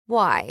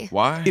Why?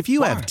 Why? If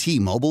you have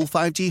T-Mobile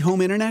 5G home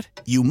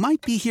internet, you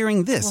might be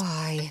hearing this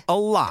Why? a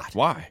lot.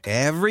 Why?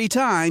 Every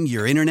time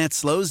your internet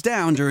slows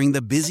down during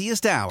the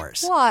busiest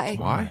hours. Why?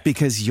 Why?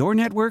 Because your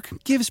network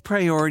gives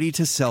priority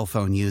to cell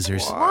phone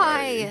users.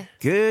 Why?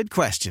 Good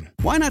question.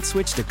 Why not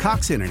switch to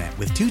Cox Internet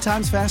with 2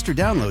 times faster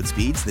download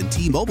speeds than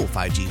T-Mobile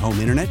 5G home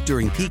internet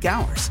during peak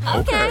hours?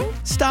 Okay.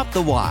 Stop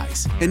the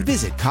whys and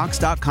visit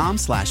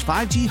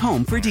cox.com/5G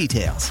home for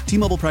details.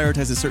 T-Mobile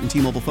prioritizes certain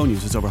T-Mobile phone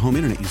users over home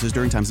internet users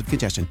during times of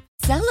congestion.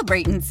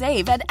 Celebrate and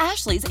save at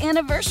Ashley's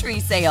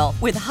Anniversary Sale.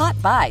 With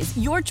Hot Buys,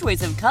 your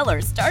choice of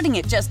colors starting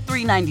at just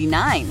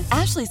 $3.99.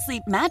 Ashley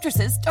Sleep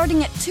mattresses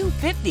starting at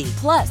 $2.50.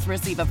 Plus,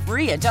 receive a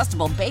free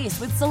adjustable base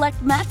with select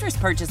mattress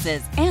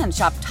purchases. And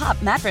shop top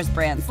mattress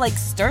brands like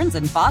Stearns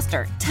 &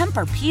 Foster,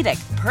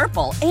 Tempur-Pedic,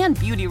 Purple, and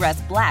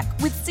Beautyrest Black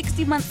with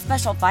 60-month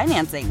special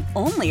financing.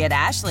 Only at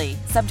Ashley.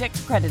 Subject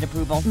to credit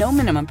approval. No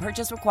minimum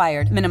purchase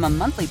required. Minimum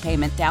monthly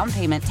payment, down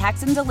payment,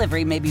 tax, and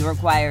delivery may be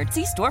required.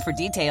 See store for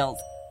details.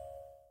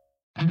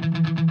 Get up,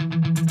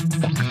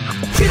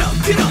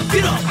 get up,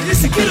 get up.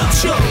 It's the Get Up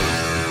Show.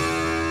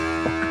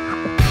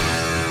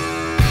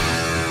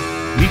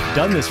 We've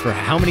done this for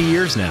how many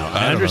years now?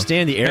 I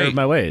understand the error of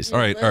my ways. All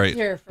right.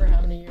 Here for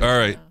how many years? All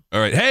right.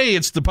 Hey,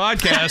 it's the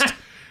podcast.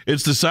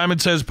 It's the Simon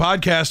Says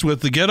podcast with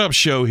the Get Up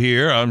Show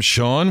here. I'm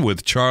Sean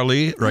with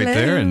Charlie right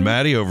there and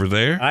Maddie over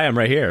there. I am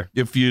right here.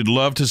 If you'd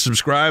love to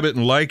subscribe it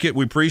and like it,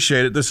 we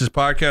appreciate it. This is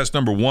podcast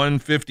number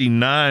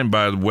 159,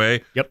 by the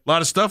way. Yep. A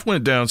lot of stuff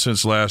went down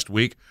since last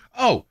week.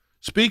 Oh,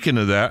 speaking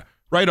of that,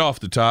 right off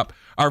the top,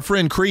 our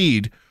friend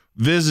Creed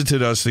visited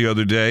us the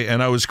other day,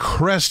 and I was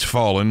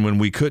crestfallen when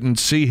we couldn't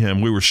see him.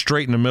 We were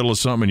straight in the middle of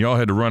something, and y'all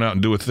had to run out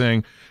and do a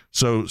thing.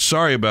 So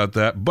sorry about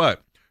that.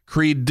 But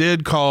Creed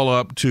did call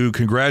up to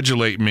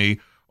congratulate me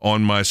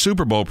on my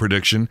Super Bowl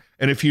prediction.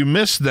 And if you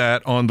missed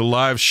that on the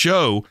live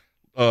show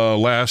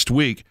last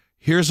week,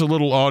 here's a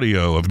little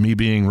audio of me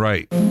being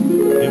right.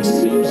 It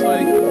seems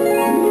like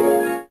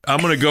I'm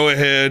going to go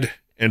ahead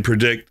and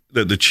predict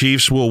that the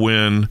Chiefs will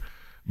win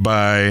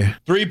by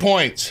 3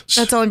 points.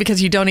 That's only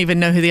because you don't even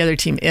know who the other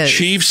team is.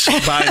 Chiefs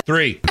by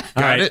 3.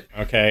 Got it?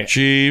 Okay.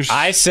 Chiefs.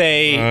 I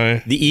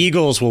say the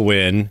Eagles will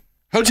win.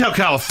 Hotel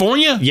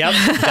California? Yep.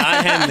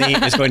 Don Henley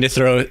is going to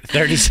throw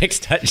 36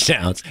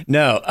 touchdowns.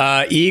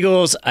 No,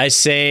 Eagles, I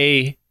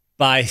say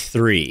by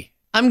 3.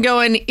 I'm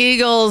going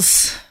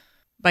Eagles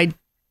by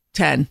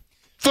 10.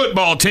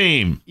 Football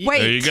team. Wait.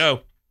 There you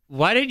go.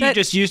 Why didn't you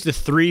just use the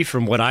 3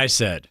 from what I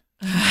said?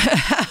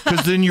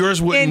 Because then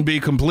yours wouldn't be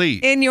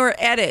complete. In your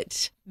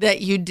edit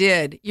that you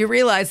did, you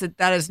realize that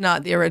that is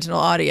not the original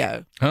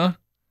audio. Huh?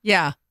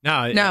 Yeah. No.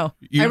 I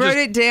wrote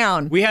it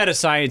down. We had a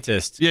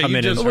scientist come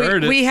in and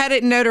heard it. We had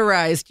it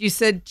notarized. You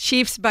said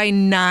Chiefs by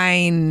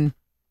 9.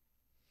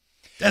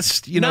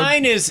 That's,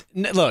 9 is,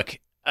 look,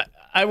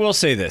 I will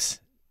say this.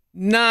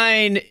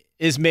 9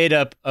 is made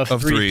up of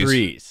three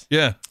threes.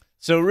 Yeah.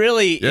 So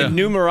really, in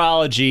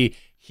numerology,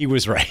 he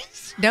was right.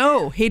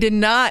 No, he did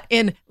not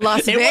in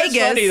Las Vegas. It was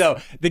funny, though.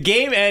 The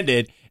game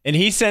ended, and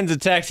he sends a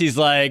text. He's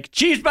like,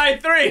 Chiefs by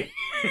 3.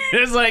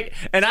 It's like,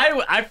 and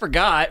I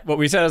forgot what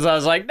we said. I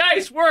was like,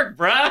 nice work,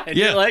 bruh. And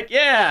you're like,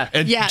 yeah.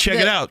 And check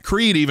it out.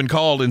 Creed even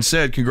called and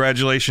said,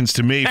 congratulations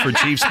to me for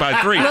Chiefs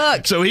by 3.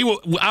 Look. So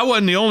I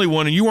wasn't the only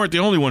one, and you weren't the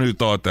only one who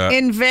thought that.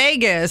 In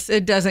Vegas,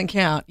 it doesn't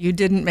count. You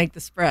didn't make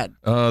the spread.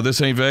 This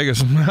ain't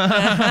Vegas.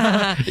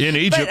 In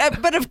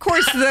Egypt. But of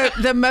course,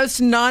 the most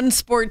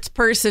non-sports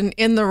person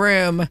in the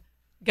room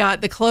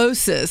got the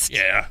closest.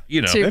 Yeah,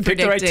 to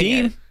picked the right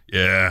team. it.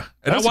 Yeah.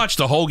 And I watched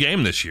the whole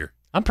game this year.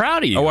 I'm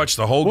proud of you. I watched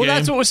the whole game. Well,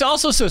 that's what was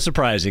also so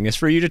surprising is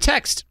for you to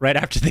text right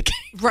after the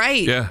game.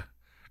 Right. Yeah.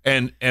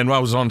 And I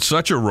was on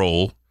such a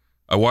roll.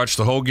 I watched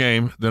the whole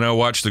game. Then I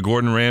watched the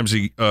Gordon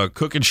Ramsay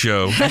cooking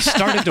show. I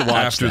started to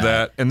watch after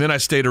that. And then I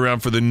stayed around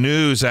for the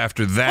news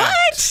after that.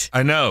 What?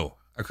 I know.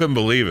 I couldn't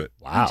believe it.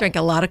 I drank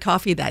a lot of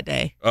coffee that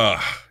day.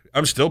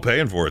 I'm still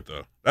paying for it,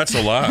 though. That's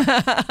a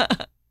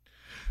lot.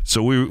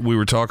 So we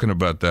were talking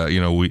about that.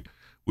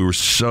 We were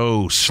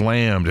so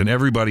slammed, and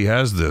everybody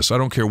has this. I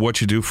don't care what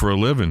you do for a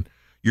living.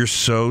 You're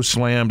so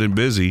slammed and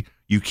busy,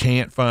 you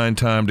can't find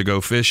time to go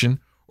fishing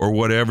or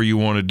whatever you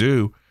want to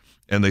do.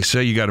 And they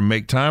say you got to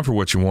make time for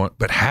what you want,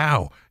 but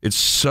how? It's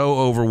so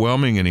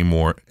overwhelming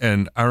anymore.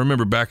 And I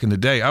remember back in the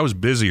day, I was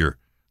busier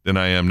than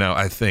I am now,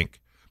 I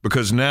think,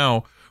 because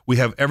now we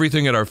have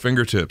everything at our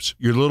fingertips.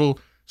 Your little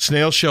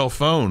snail shell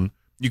phone,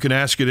 you can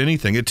ask it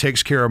anything. It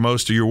takes care of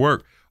most of your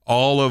work.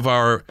 All of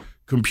our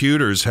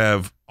computers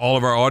have all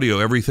of our audio,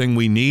 everything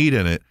we need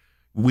in it.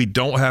 We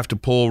don't have to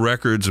pull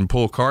records and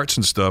pull carts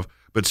and stuff,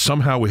 but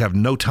somehow we have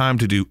no time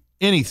to do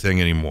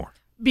anything anymore.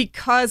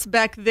 Because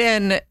back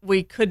then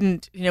we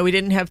couldn't, we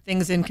didn't have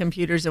things in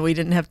computers and we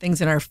didn't have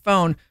things in our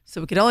phone, so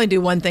we could only do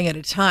one thing at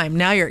a time.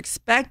 Now you're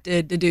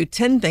expected to do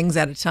 10 things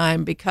at a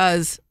time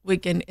because we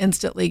can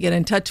instantly get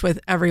in touch with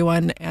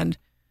everyone and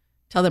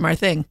tell them our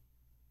thing.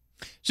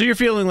 So you're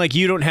feeling like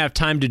you don't have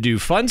time to do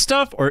fun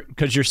stuff, or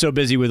because you're so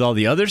busy with all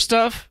the other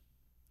stuff?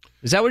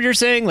 Is that what you're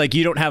saying? Like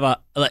you don't have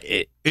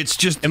it's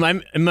just. Am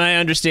I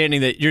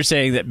understanding that you're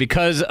saying that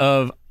because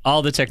of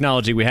all the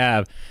technology we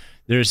have,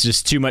 there's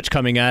just too much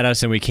coming at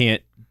us and we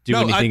can't do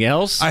anything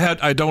else?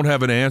 I don't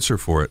have an answer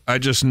for it. I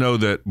just know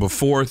that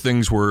before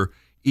things were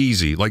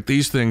easy, like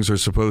these things are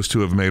supposed to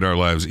have made our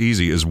lives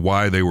easy, is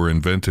why they were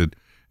invented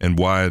and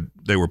why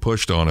they were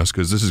pushed on us,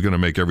 because this is going to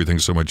make everything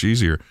so much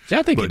easier. See,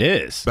 I think it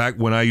is. Back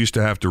when I used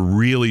to have to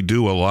really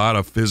do a lot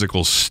of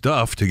physical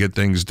stuff to get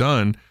things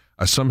done,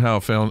 I somehow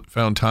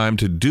found time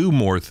to do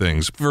more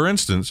things. For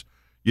instance,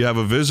 you have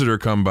a visitor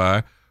come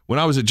by. When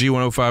I was at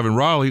G105 in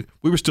Raleigh,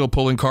 we were still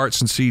pulling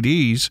carts and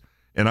CDs,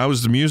 and I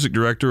was the music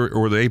director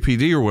or the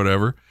APD or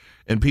whatever,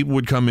 and people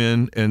would come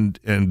in and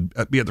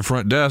be at the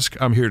front desk.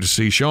 I'm here to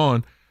see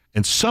Sean.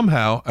 And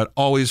somehow I'd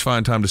always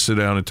find time to sit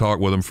down and talk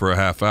with him for a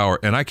half hour,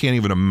 and I can't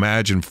even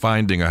imagine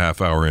finding a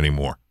half hour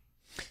anymore.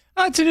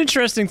 It's an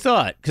interesting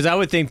thought, because I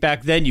would think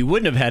back then you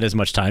wouldn't have had as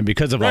much time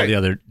because of all the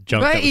other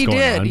junk that was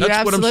going on. You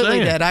That's what I'm absolutely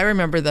saying. did. I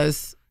remember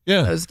those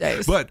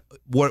days. But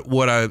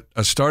what I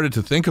started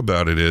to think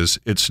about it is,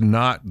 it's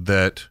not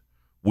that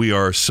we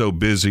are so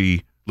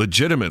busy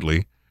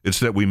legitimately. It's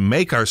that we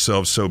make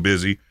ourselves so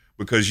busy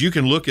because you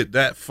can look at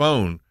that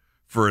phone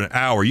for an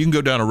hour. You can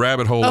go down a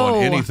rabbit hole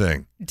on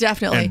anything.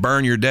 Definitely. And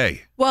burn your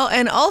day. Well,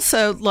 and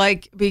also,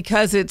 like,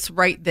 because it's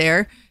right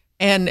there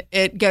and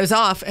it goes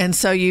off, and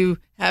so you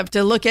have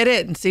to look at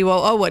it and see,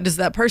 well, what does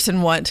that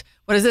person want?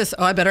 What is this?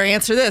 Oh, I better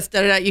answer this.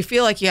 Da-da-da. You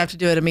feel like you have to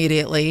do it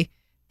immediately,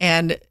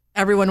 and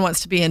everyone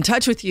wants to be in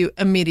touch with you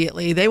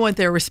immediately. They want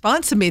their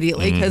response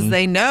immediately because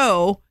they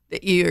know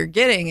that you're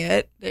getting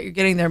it, that you're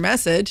getting their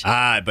message.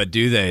 But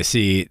do they?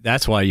 See,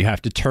 that's why you have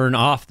to turn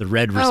off the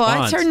red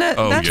response. I turn that.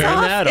 That's Turn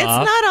off. that It's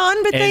off. not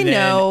on, but they And then-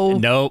 know.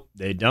 Nope,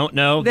 they don't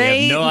know.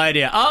 They have no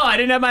idea. Oh, I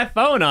didn't have my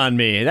phone on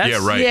me. That's,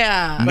 Yeah, right.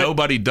 Yeah.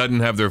 Nobody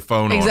doesn't have their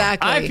phone on.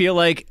 Exactly. I feel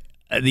like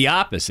the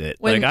opposite.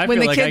 when I when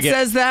feel the like kid I get,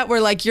 says that,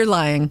 we're like, you're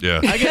lying. Yeah.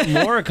 I get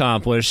more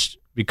accomplished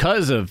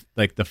because of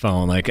like the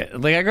phone. Like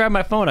I grab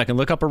my phone, I can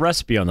look up a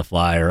recipe on the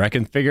fly, or I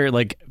can figure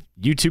like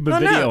YouTube a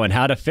video on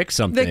how to fix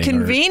something. The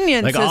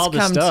convenience like, all has the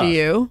come stuff. to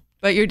you,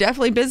 but you're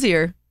definitely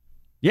busier.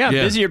 Yeah, I'm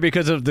Yeah. busier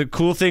because of the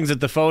cool things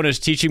that the phone is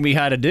teaching me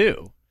how to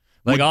do.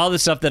 Like all the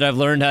stuff that I've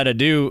learned how to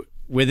do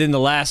within the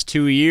last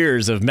 2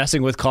 years of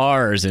messing with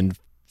cars and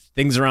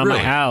things around my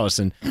Really? house.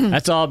 And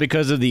that's all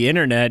because of the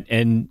internet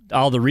and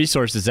all the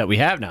resources that we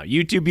have now.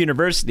 YouTube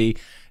University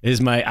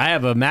is I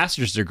have a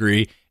master's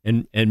degree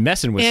in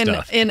messing with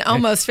stuff. In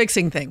almost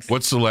fixing things.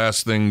 What's the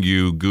last thing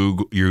you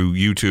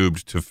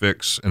YouTubed to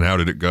fix, and how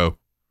did it go?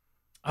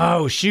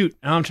 Oh, shoot.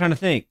 Now I'm trying to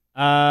think.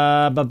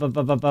 What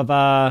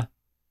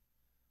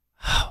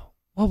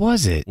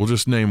was it? We'll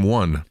just name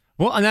one.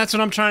 Well, and that's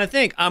what I'm trying to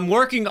think. I am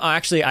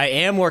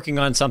working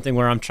on something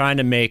where I'm trying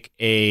to make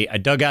I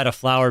dug out a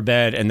flower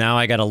bed, and now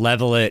I got to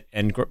level it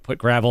and put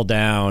gravel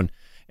down,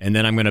 and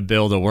then I'm going to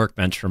build a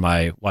workbench for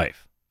my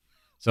wife.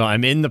 So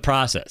I'm in the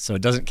process, so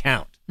it doesn't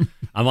count.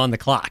 I'm on the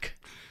clock.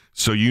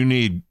 So you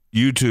need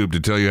YouTube to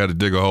tell you how to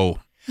dig a hole.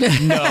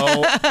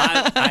 No,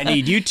 I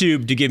need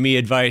YouTube to give me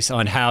advice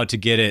on how to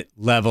get it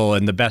level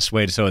and the best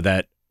way so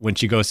that when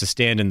she goes to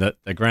stand in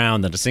the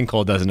ground, that a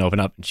sinkhole doesn't open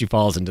up and she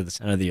falls into the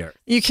center of the earth.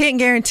 You can't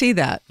guarantee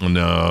that.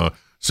 No,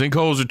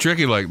 sinkholes are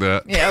tricky like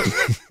that. Yeah.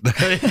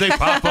 They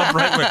pop up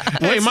right where.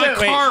 Hey, my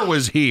car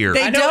was here.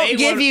 They I know don't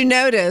give 811 you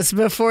notice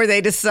before they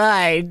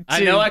decide.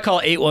 I know I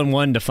call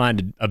 811 to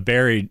find a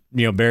buried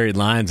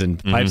lines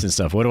and pipes and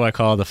stuff. What do I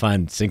call to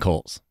find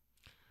sinkholes?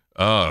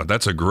 Oh,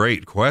 that's a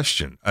great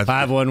question.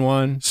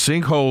 511,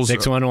 Sinkholes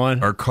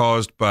 611. are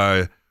caused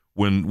by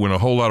when a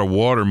whole lot of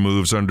water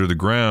moves under the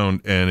ground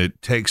and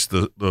it takes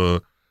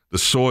the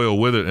soil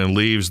with it and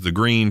leaves the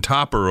green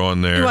topper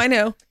on there. Do I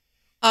know?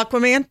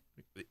 Aquaman?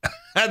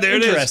 There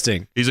it is.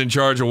 Interesting. He's in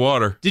charge of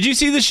water. Did you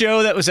see the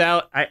show that was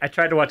out? I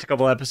tried to watch a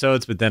couple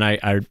episodes, but then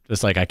I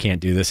was like, I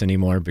can't do this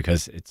anymore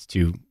because it's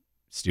too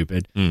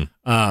stupid.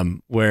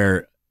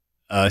 Where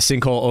a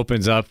sinkhole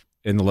opens up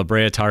in the La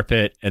Brea tar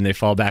pit and they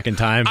fall back in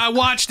time. I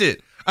watched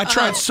it. I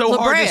tried so La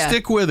hard to Brea.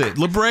 stick with it.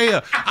 La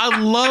Brea. I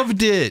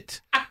loved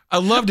it. I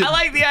loved it. I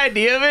like the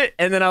idea of it,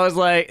 and then I was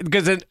like,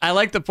 because I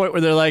like the point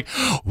where they're like,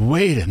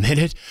 wait a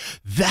minute,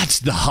 that's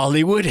the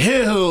Hollywood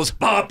Hills.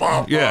 Bah,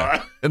 bah, bah.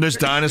 Yeah. And there's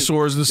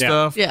dinosaurs and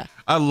stuff. Yeah.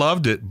 I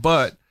loved it,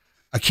 but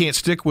I can't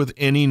stick with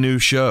any new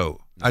show.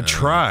 I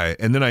try,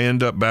 and then I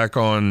end up back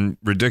on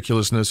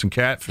ridiculousness and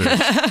catfish.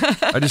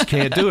 I just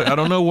can't do it. I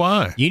don't know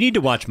why. You need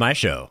to watch my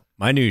show.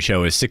 My new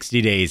show is 60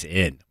 Days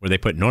In, where they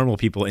put normal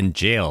people in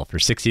jail for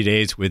 60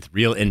 days with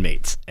real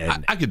inmates.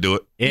 And I could do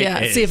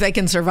it. See if they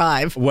can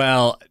survive.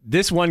 Well,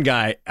 this one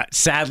guy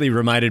sadly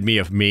reminded me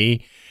of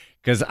me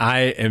because I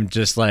am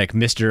just like,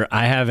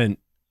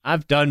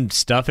 I've done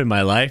stuff in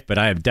my life, but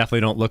I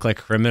definitely don't look like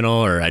a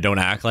criminal or I don't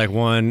act like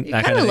one. You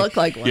kind of look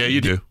like one. Yeah, you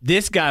do.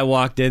 This guy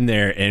walked in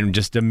there and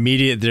just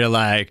immediately they're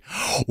like,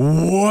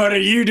 what are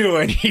you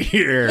doing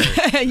here?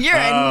 You're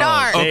a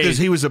narc. Oh, because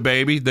he was a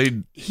baby?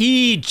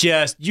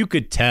 You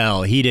could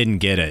tell he didn't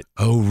get it.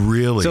 Oh,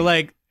 really? So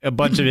like a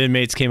bunch of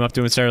inmates came up to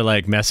him and started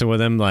like messing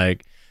with him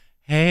like,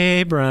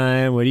 hey,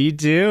 Brian, what are you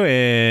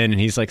doing? And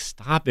he's like,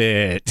 stop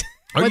it.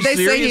 Are What'd you they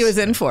say he serious? was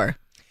in for?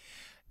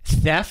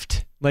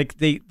 theft. Like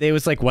they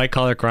was like white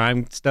collar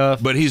crime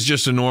stuff. But he's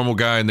just a normal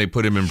guy, and they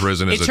put him in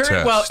prison as a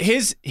test. Well,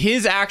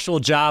 his actual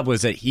job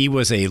was that he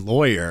was a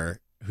lawyer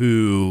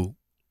who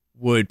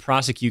would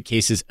prosecute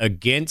cases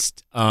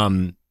against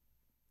the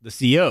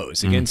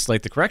COs, against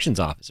like the corrections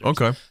officers.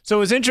 Okay. So it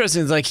was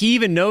interesting. It's like he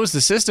even knows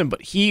the system,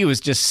 but he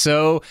was just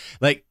so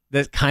like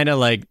that kind of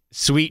like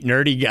sweet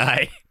nerdy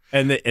guy.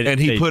 And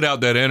he put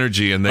out that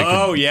energy, and they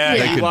could,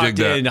 they could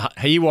dig that.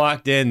 He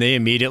walked in. They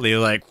immediately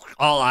like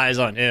all eyes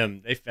on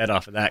him. They fed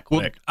off of that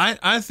quick. Well,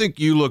 I think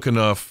you look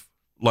enough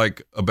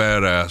like a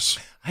badass.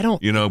 I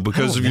don't,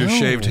 because of your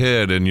shaved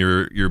head and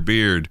your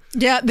beard.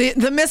 Yeah, the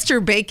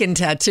Mr. Bacon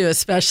tattoo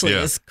especially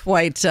is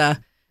quite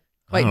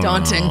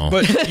daunting.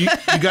 But you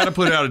got to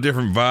put out a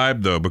different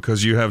vibe though,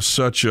 because you have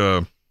such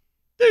a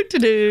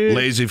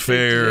laissez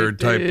faire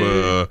type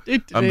of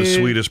I'm the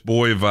sweetest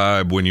boy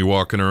vibe when you're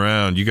walking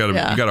around. You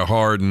gotta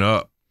harden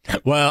up.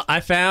 Well,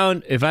 I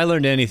found if I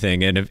learned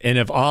anything, and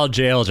if all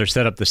jails are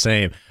set up the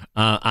same,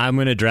 I'm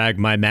gonna drag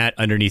my mat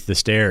underneath the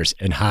stairs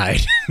and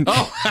hide.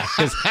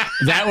 Because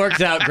that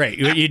works out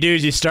great. What you do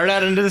is you start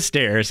out under the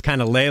stairs,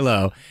 kind of lay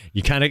low.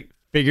 You kind of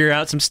figure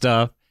out some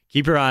stuff.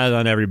 Keep your eyes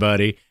on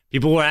everybody.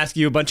 People will ask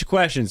you a bunch of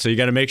questions, so you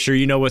got to make sure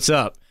you know what's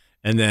up.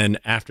 And then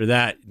after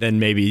that, then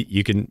maybe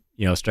you can,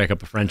 strike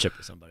up a friendship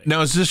with somebody.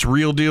 Now, is this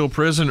real deal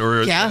prison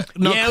or? Yeah.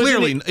 No,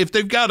 clearly, if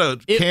they've got a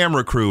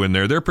camera crew in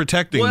there, they're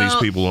protecting these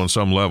people on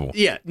some level.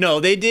 Yeah, no,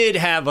 they did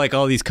have like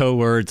all these code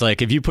words.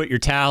 Like if you put your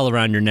towel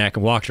around your neck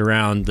and walked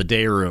around the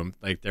day room,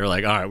 like they're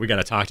like, all right, we got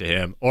to talk to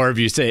him. Or if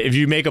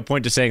you make a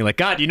point to saying like,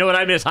 God, you know what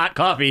I miss? Hot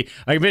coffee.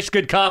 I miss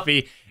good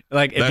coffee.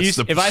 Like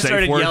if I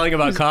started yelling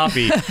about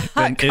coffee,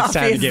 then it's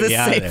time to get me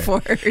out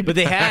of there. But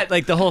they had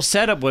like the whole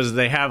setup was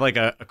they have like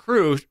a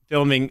crew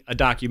filming a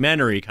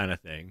documentary kind of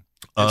thing.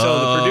 And so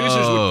the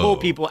producers would pull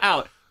people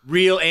out,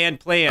 real and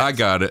planned. I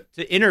got it.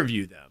 To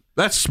interview them.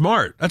 That's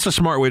smart. That's a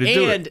smart way to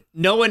do it. And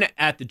no one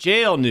at the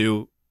jail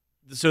knew.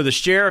 So the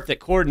sheriff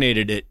that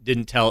coordinated it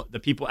didn't tell the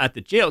people at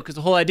the jail, because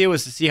the whole idea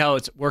was to see how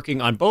it's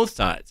working on both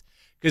sides.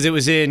 Because it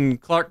was in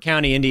Clark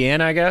County,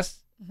 Indiana, I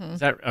guess. Mm-hmm. Is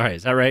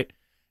that right?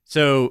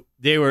 So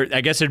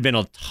I guess there'd been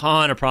a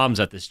ton of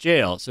problems at this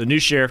jail. So new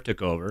sheriff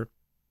took over,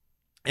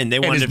 and they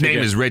wanted his name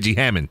is Reggie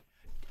Hammond.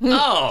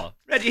 Oh,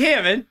 Reggie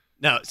Hammond.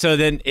 No, so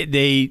then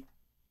they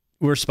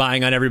were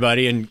spying on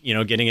everybody and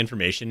getting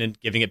information and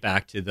giving it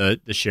back to the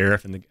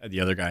sheriff and the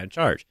other guy in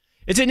charge.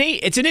 It's an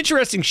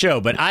interesting show,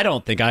 but I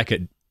don't think I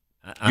could.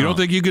 You don't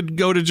think you could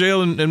go to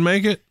jail and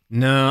make it?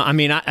 No, I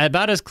mean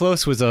about as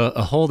close was a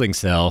holding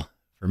cell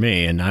for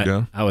me, and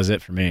that was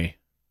it for me.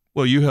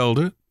 Well, you held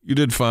it. You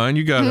did fine.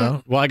 You got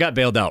out. Well, I got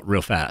bailed out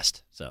real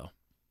fast. So,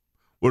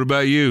 what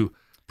about you?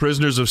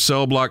 Prisoners of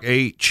Cell Block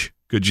H.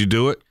 Could you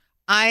do it?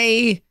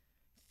 I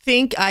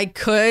think I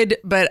could,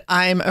 but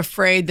I'm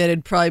afraid that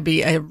it'd probably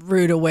be a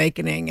rude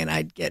awakening, and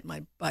I'd get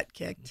my butt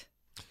kicked.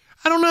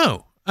 I don't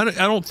know. I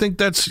don't think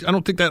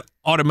that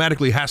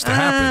automatically has to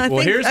happen.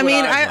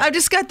 I've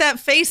just got that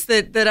face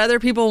that other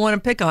people want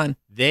to pick on.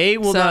 They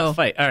will not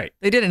fight. All right.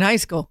 They did in high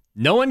school.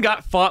 No one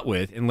got fought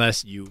with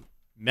unless you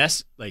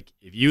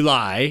if you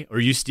lie or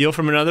you steal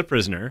from another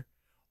prisoner,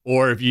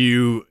 or if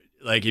you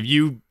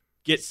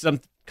get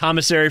some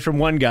commissary from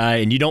one guy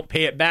and you don't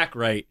pay it back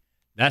right,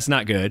 that's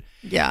not good.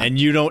 Yeah. And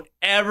you don't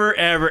ever,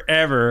 ever,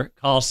 ever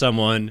call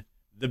someone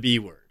the B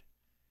word.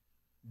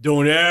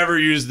 Don't ever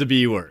use the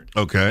B word.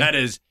 Okay. That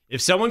is,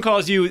 if someone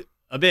calls you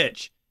a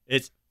bitch,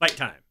 it's fight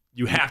time.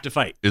 You have to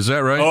fight. Is that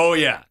right? Oh,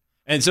 yeah.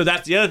 And so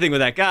that's the other thing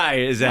with that guy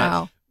is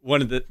that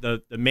one of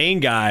the main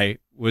guy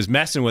was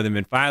messing with him,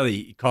 and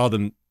finally he called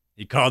him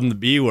the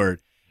B word,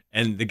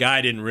 and the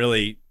guy didn't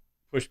really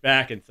push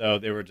back, and so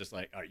they were just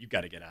like, all right, you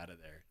got to get out of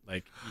there.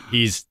 Like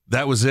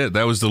that was it.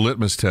 That was the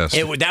litmus test.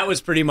 That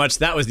was pretty much,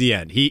 that was the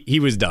end. He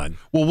was done.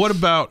 Well, what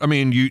about,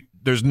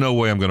 there's no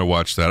way I'm going to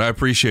watch that. I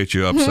appreciate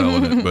you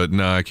upselling it, but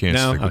no, I can't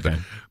stick with that.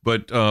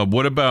 But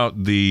what about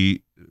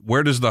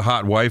where does the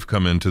hot wife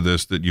come into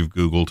this that you've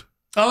Googled?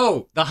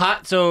 Oh,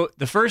 so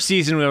the first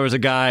season there was a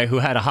guy who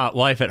had a hot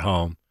wife at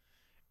home,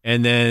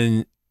 and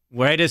then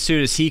right as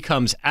soon as he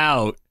comes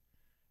out,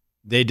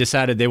 they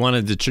decided they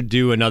wanted to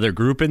do another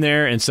group in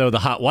there, and so the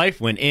hot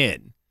wife went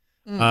in.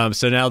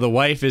 So now the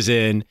wife is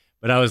in,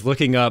 but I was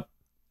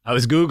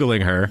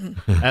Googling her,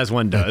 as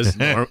one does.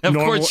 Of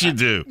course you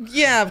do.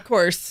 Yeah, of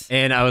course.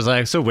 And I was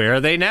like, so where are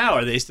they now?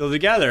 Are they still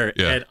together?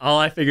 Yeah. And all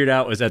I figured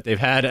out was that they've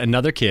had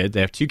another kid. They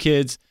have 2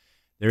 kids.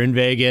 They're in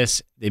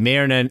Vegas. They may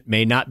or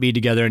may not be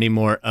together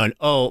anymore. And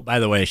by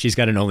the way, she's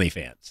got an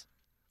OnlyFans.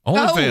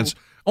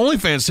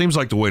 OnlyFans seems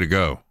like the way to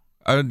go.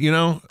 I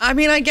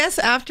guess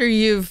after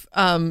you've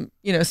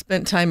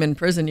spent time in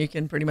prison, you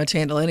can pretty much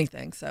handle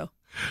anything. So,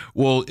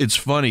 well, it's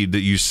funny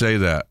that you say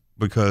that,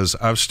 because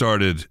I've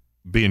started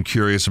being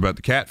curious about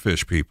the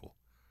catfish people.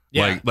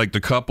 Yeah. Like the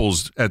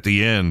couples at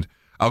the end.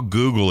 I'll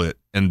Google it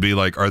and be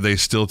like, are they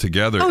still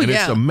together?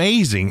 It's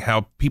amazing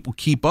how people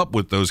keep up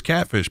with those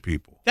catfish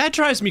people. That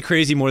drives me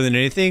crazy more than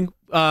anything.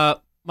 My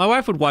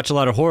wife would watch a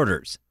lot of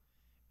Hoarders.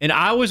 And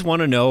I always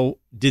want to know,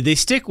 did they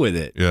stick with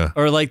it? Yeah.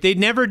 Or like they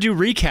never do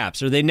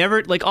recaps, or they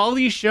never like all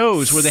these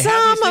shows where they have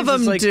these Some of things,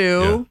 it's them like,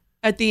 do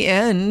at the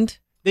end.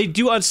 They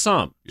do on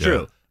some, Yeah.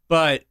 true.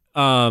 But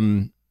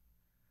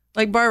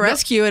Like Bar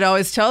Rescue, it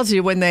always tells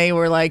you when they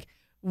were like,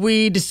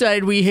 we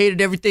decided we hated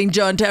everything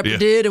John Tapper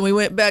did, and we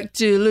went back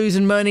to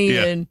losing money.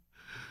 Yeah. And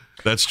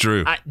That's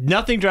true.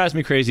 nothing drives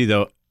me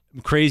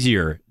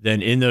crazier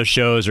than in those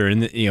shows or in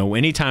the,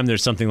 anytime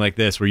there's something like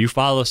this where you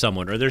follow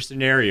someone or their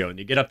scenario and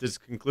you get up this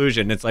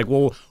conclusion. It's like,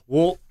 well,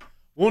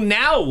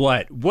 now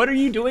what? What are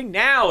you doing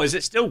now? Is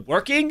it still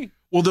working?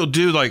 Well, they'll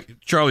do like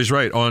Charlie's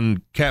right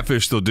on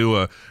Catfish. They'll do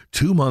a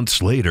 2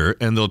 months later,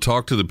 and they'll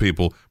talk to the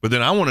people. But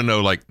then I want to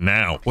know like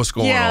now what's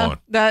going on.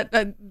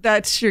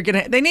 that's you're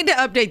gonna. They need to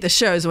update the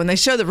shows when they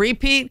show the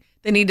repeat.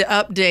 They need to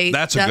update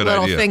That's a that good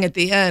little idea. thing at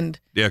the end.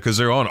 Yeah, because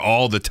they're on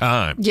all the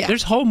time. Yeah,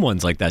 There's home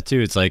ones like that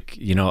too. It's like,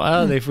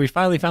 we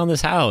finally found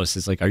this house.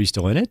 It's like, are you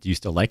still in it? Do you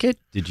still like it?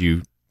 Did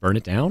you burn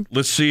it down?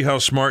 Let's see how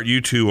smart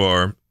you two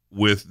are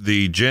with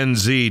the Gen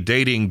Z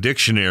dating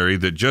dictionary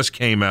that just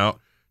came out.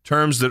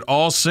 Terms that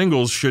all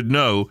singles should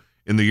know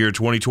in the year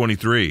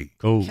 2023.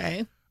 Cool.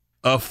 okay.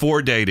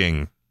 For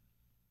dating.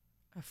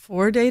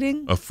 For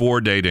dating, For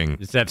dating.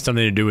 Does that have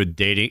something to do with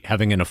dating,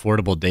 having an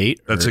affordable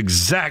date? That's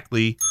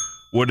exactly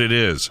what it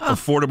is.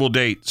 Affordable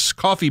dates,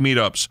 coffee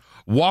meetups,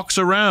 walks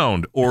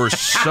around, or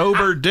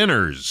sober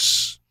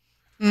dinners.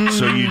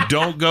 So you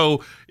don't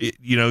go,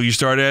 you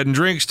start adding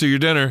drinks to your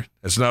dinner.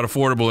 It's not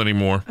affordable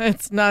anymore.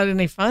 it's not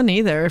any fun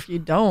either if you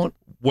don't.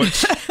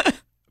 What's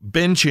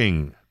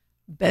benching?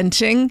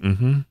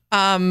 Benching,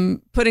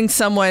 putting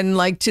someone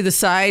like to the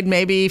side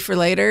maybe for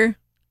later.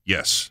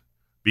 Yes.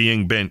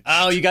 Being benched.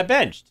 Oh, you got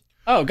benched.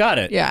 Oh, got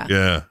it. Yeah,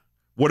 Yeah.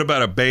 What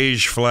about a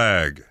beige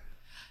flag?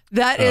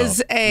 that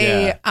is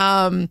a.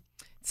 yeah.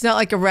 It's not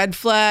like a red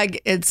flag.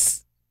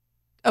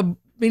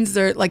 Means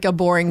they're like a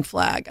boring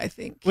flag. I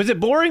think. Was it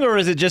boring or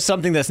is it just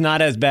something that's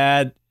not as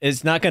bad?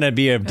 It's not going to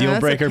be a deal that's a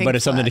breaker, pink but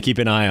it's something to flag. keep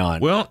an eye on.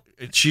 Well,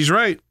 she's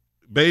right.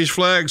 Beige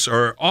flags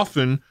are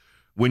often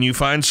when you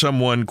find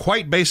someone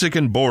quite basic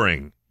and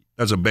boring.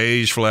 That's a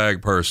beige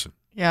flag person.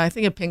 Yeah, I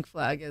think a pink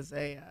flag is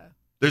a.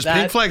 There's That-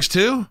 pink flags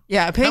too?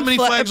 Yeah, a pink How many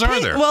flag. flags are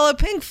there? Well, a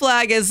pink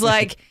flag is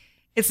like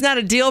it's not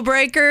a deal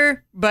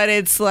breaker, but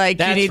it's like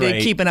That's you need to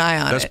right. keep an eye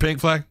on That's it. pink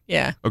flag?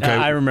 Yeah. Okay.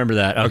 I remember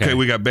that. Okay.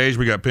 We got beige,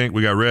 we got pink,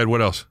 we got red.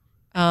 What else?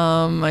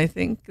 I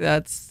think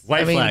that's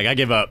White flag. I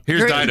give up.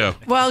 Here's green- Dido.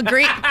 Well,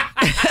 green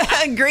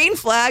green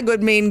flag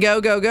would mean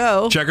go go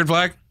go. Checkered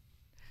flag?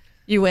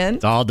 You win.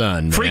 It's all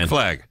done, man. Freak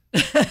flag.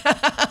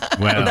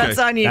 Well, That's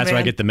on you, That's where I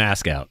man. get the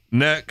mask out.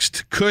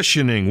 Next,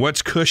 cushioning.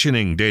 What's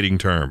cushioning dating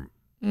term?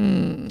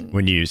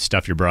 When you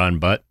stuff your bra and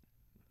butt.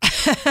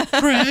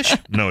 Fresh.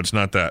 No, it's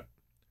not that.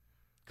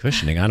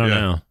 Cushioning. I don't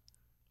Yeah.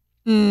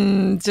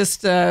 know.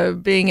 Just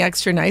being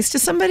extra nice to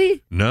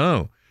somebody.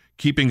 No.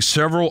 Keeping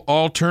several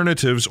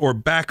alternatives or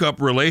backup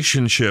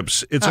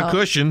relationships. It's a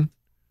cushion.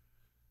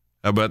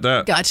 How about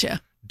that?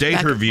 Gotcha.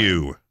 Dater Backup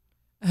view.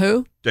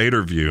 Who?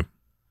 Dater view.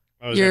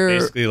 Oh, is You're- that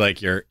basically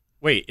like your...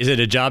 Wait, is it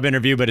a job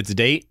interview, but it's a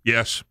date?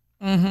 Yes.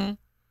 Mm-hmm.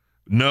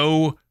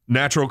 No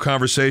natural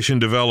conversation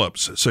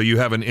develops, so you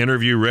have an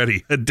interview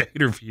ready. A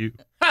dater view.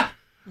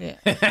 Yeah.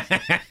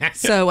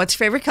 So, what's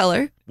your favorite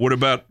color? What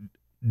about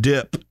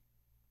dip?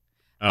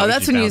 Oh,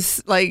 that's when you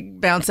bounce.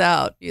 bounce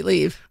out. You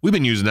leave. We've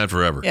been using that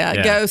forever. Yeah.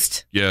 Yeah.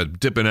 Ghost. Yeah,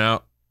 dipping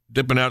out.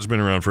 Dipping out's been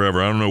around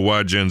forever. I don't know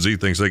why Gen Z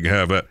thinks they can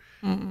have that.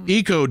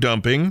 Eco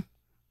dumping.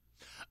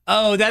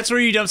 Oh, that's where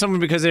you dump someone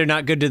because they're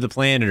not good to the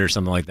planet or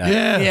something like that.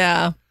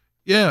 Yeah.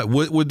 Yeah.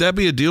 Would that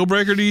be a deal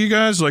breaker to you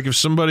guys? Like if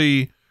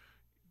somebody,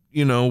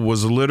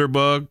 was a litter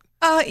bug?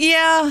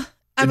 Yeah.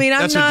 I mean,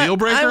 That's a I'm not deal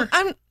breaker?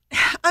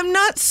 I'm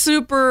not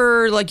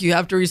super like you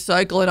have to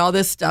recycle and all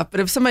this stuff. But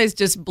if somebody's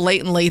just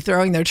blatantly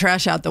throwing their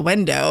trash out the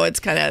window, it's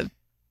kind of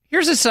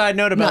Here's a side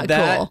note about Not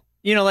that.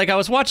 cool. Like I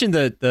was watching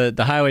the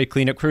highway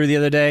cleanup crew the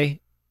other day,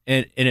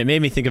 and it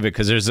made me think of it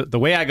because there's the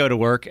way I go to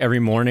work every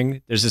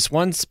morning. There's this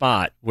one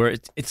spot where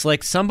it's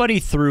like somebody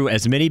threw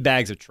as many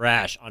bags of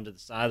trash onto the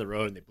side of the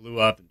road and they blew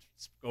up and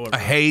it's going. I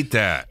hate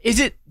that.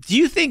 Do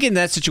you think in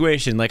that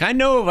situation, like I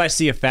know if I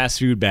see a fast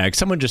food bag,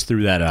 someone just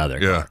threw that out of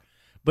their Yeah. car.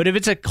 But if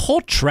it's a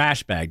whole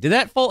trash bag, did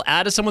that fall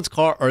out of someone's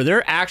car? Or are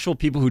there actual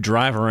people who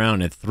drive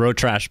around and throw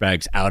trash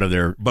bags out of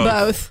their...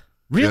 both.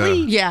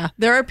 Really? Yeah.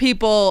 There are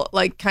people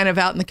like kind of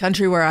out in the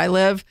country where I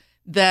live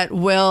that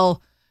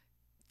will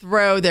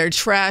throw their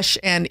trash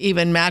and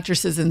even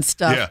mattresses and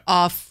stuff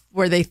off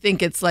where they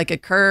think it's like a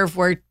curve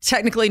where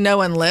technically no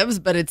one lives,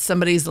 but it's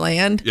somebody's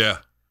land. Yeah.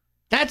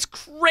 That's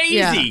crazy.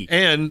 Yeah.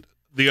 And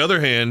the other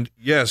hand,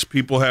 yes,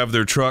 people have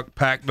their truck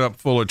packed up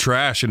full of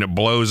trash and it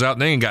blows out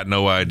and they ain't got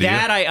no idea.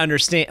 That I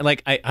understand.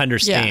 Like, I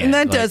understand. Yeah. And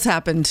that Like, does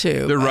happen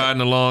too. They're but-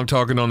 riding along,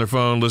 talking on their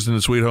phone, listening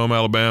to Sweet Home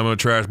Alabama,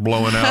 trash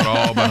blowing out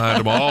all behind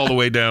them, all the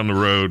way down the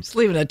road. Just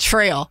leaving a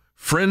trail.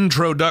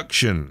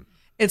 Friendtroduction.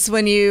 It's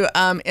when you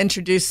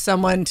introduce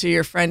someone to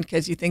your friend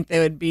because you think they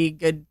would be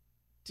good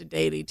to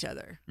date each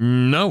other.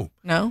 No.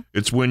 No?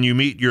 It's when you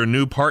meet your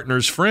new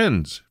partner's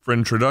friends.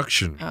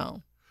 Friendtroduction.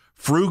 Oh.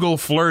 Frugal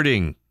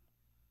flirting.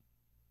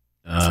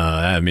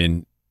 I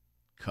mean,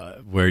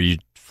 where you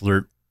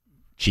flirt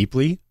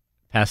cheaply,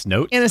 pass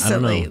notes,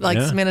 Innocently, like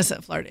yeah. some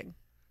innocent flirting.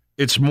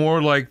 It's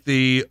more like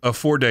the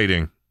for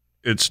dating.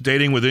 It's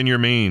dating within your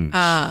means.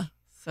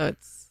 So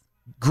it's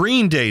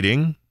Green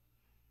dating.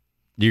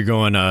 You're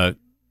going,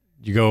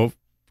 you go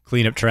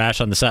clean up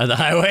trash on the side of the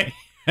highway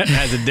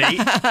as a date.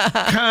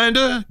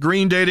 Kinda.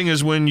 Green dating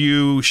is when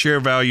you share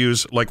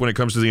values, like when it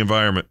comes to the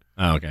environment.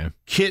 Oh, okay.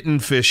 Kitten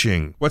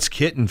fishing. What's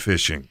kitten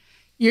fishing?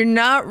 you're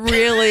not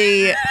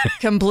really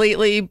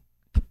completely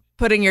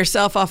putting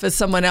yourself off as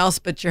someone else,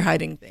 but you're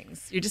hiding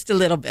things. You're just a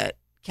little bit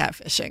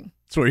catfishing.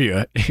 That's where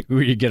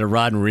you get a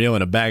rod and reel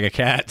and a bag of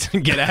cats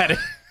and get at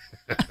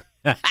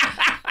it.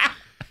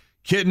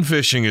 Kitten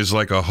fishing is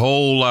like a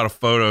whole lot of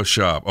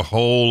Photoshop, a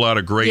whole lot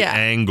of great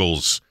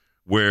angles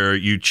where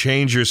you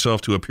change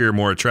yourself to appear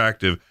more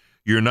attractive.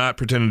 You're not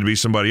pretending to be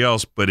somebody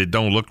else, but it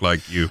don't look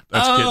like you.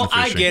 That's kitten fishing.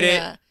 I get it.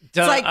 Yeah. It's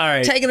like all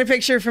right. taking a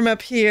picture from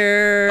up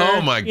here. Oh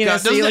my God. So you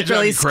Doesn't look that drive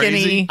really you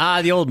crazy?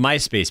 skinny. The old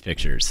MySpace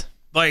pictures.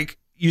 Like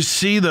you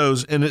see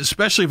those, and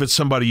especially if it's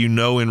somebody you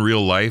know in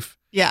real life,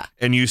 Yeah.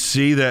 and you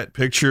see that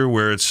picture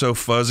where it's so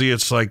fuzzy,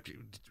 it's like,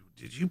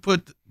 did you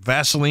put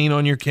Vaseline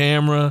on your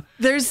camera?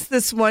 There's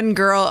this one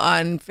girl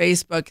on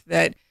Facebook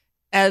that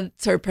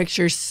edits her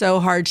pictures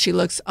so hard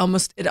it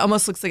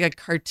almost looks like a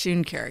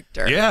cartoon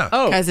character. Yeah.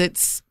 Oh, Because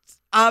it's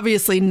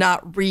obviously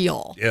not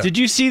real. Yeah. did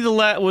you see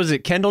was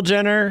it Kendall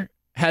Jenner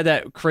had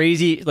that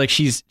crazy, like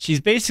she's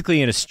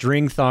basically in a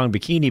string thong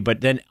bikini,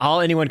 but then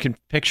all anyone can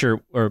picture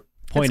or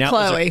point It's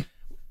out Chloe.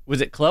 was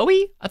it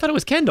Chloe? I thought it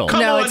was Kendall. Come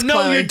No, on, it's no,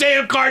 Chloe. you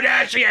damn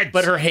Kardashians.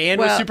 But her hand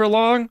was Well- super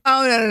long.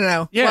 Oh,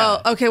 no. Yeah.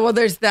 Well, okay, well,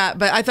 there's that.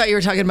 But I thought you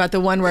were talking about the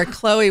one where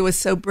Chloe was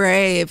so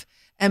brave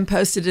and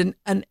posted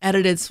an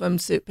edited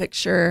swimsuit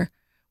picture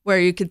where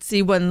you could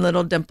see one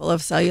little dimple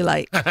of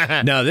cellulite.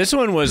 No, this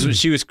one was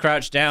she was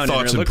crouched down.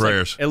 Thoughts and and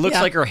prayers. It looks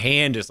Yeah. like her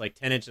hand is like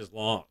 10 inches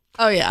long.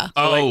 Oh, yeah.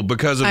 Oh,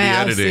 because of the I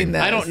have editing. seen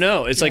that. I don't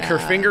know. It's like her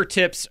Yeah.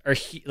 fingertips are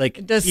like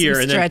It does some here,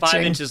 and then 5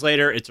 stretching. inches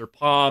later, it's her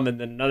palm, and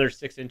then another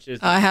 6 inches.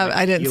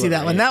 I didn't see that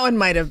one. one. That one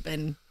might have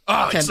been.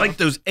 Oh, it's Kendall. like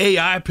those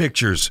AI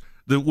pictures.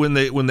 When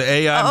the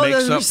AI Oh, makes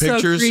those up are so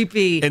pictures,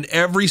 creepy. and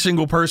every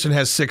single person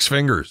has 6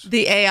 fingers.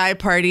 The AI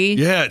party.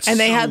 Yeah, it's and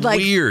they so had like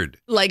weird.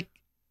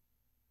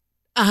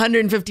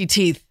 150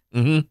 teeth.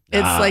 Mm-hmm.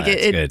 It's like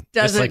that's it good. Just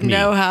doesn't like me.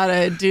 know how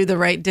to do the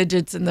right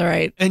digits and the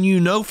right. And you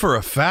know for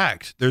a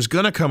fact, there's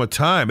going to come a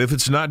time, if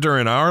it's not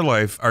during our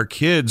life, our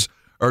kids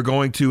are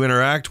going to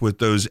interact with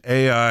those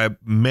AI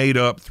made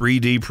up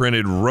 3D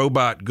printed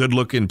robot good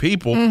looking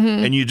people.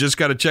 And you just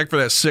got to check for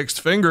that 6th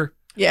finger.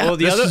 Yeah. Well,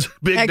 the This other- is a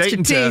big Extra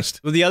dating teeth.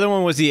 test. Well, the other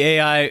one was the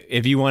AI.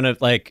 If you want to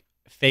like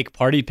fake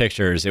party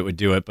pictures, it would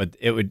do it, but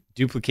it would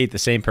duplicate the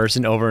same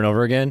person over and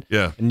over again.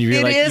 Yeah. And you'd be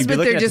It like, is, you'd be but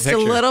looking they're at the just a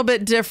picture. little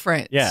bit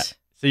different. Yeah.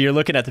 So you're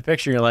looking at the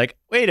picture, and you're like,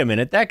 wait a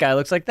minute, that guy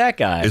looks like that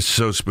guy. It's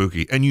so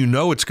spooky. And you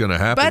know it's going to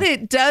happen. But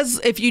it does,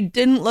 if you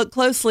didn't look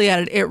closely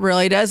at it, it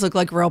really does look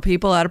like real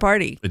people at a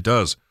party. It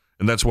does.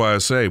 And that's why I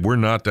say we're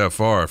not that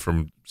far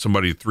from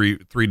somebody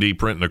 3D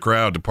printing a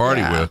crowd to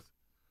party Yeah. with.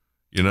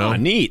 You know? Oh,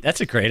 neat.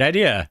 That's a great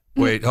idea.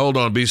 Wait, hold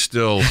on. Be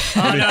still.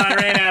 Oh, no, I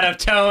ran out of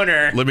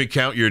toner. Let me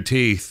count your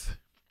teeth.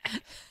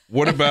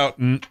 What about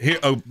here?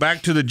 Oh,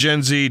 back to the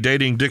Gen Z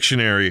dating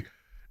dictionary.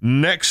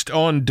 Next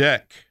on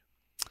deck.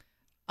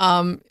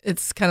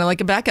 It's kind of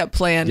like a backup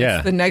plan. Yeah.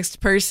 It's the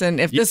next person.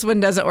 If this one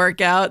doesn't work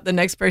out, the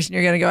next person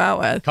you're going to go out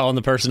with. Calling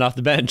the person off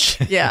the bench.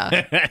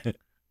 Yeah.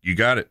 You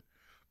got it.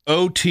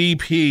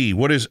 OTP.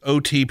 What is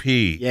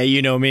OTP? Yeah,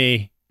 you know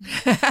me.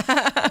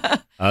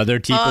 Other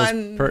people's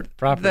On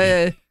property.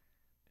 The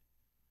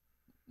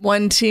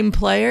one team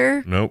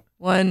player, Nope.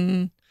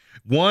 one.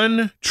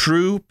 One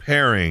true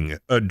pairing.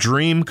 A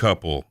dream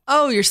couple.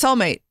 Oh, your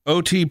soulmate.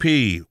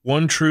 OTP.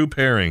 One true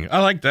pairing. I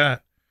like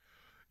that.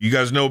 You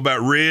guys know about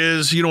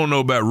Riz? You don't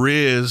know about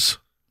Riz.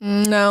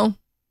 No.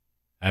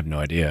 I have no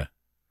idea.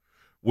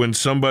 When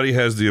somebody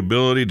has the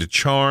ability to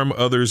charm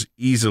others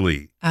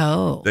easily,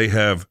 Oh. they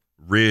have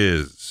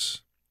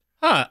Riz.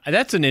 Huh,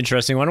 that's an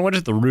interesting one. I wonder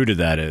what the root of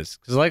that is.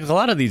 Because like a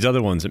lot of these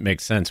other ones, it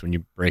makes sense when you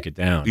break it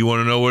down. You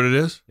want to know what it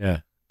is? Yeah.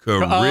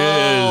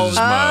 Charisma.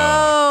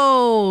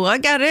 Oh, I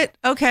got it.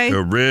 Okay.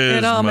 Charisma.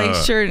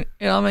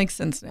 It all makes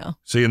sense now.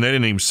 See, and they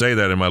didn't even say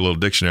that in my little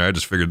dictionary. I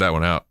just figured that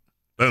one out.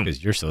 Boom.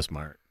 Because you're so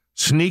smart.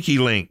 Sneaky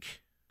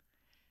link.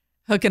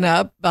 Hooking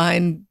up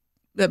behind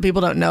that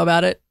people don't know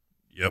about it.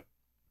 Yep.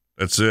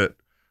 That's it.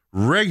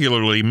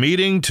 Regularly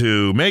meeting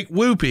to make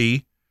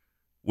whoopee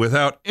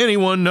without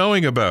anyone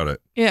knowing about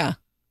it. Yeah.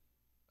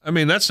 I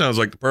mean, that sounds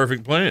like the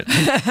perfect plan.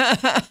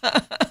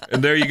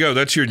 And there you go.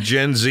 That's your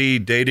Gen Z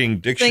dating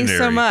dictionary. Thanks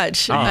so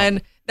much. Oh.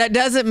 And that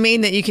doesn't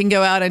mean that you can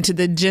go out into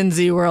the Gen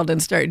Z world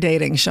and start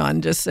dating,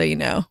 Sean, just so you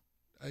know.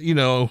 You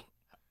know,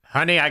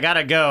 Honey, I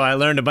gotta go. I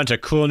learned a bunch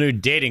of cool new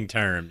dating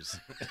terms.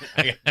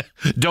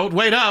 Don't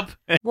wait up.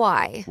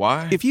 Why?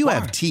 Why? If you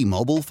have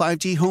T-Mobile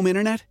 5G home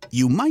internet,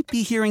 you might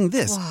be hearing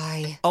this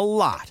Why? a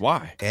lot.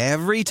 Why?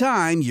 Every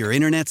time your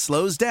internet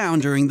slows down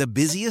during the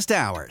busiest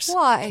hours.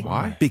 Why?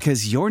 Why?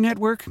 Because your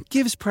network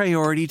gives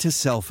priority to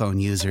cell phone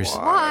users.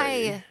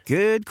 Why?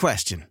 Good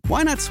question.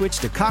 Why not switch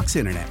to Cox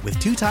Internet with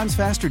 2 times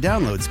faster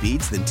download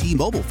speeds than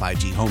T-Mobile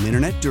 5G home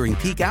internet during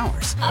peak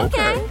hours?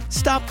 Okay.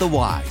 Stop the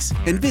whys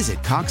and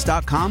visit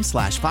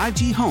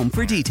cox.com/5G home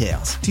for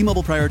details.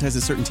 T-Mobile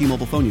prioritizes certain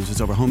T-Mobile phone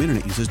users over home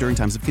internet users during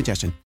times of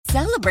congestion.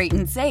 Celebrate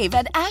and save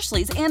at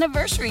Ashley's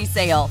Anniversary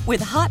Sale.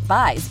 With Hot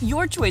Buys,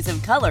 your choice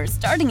of colors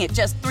starting at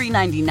just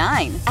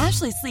 $3.99.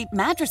 Ashley Sleep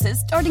mattresses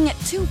starting at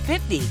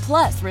 $2.50.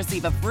 Plus,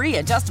 receive a free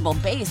adjustable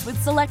base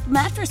with select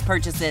mattress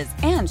purchases.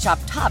 And shop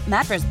top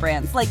mattress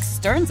brands like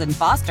Stearns &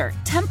 Foster,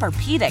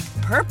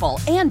 Tempur-Pedic,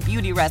 Purple, and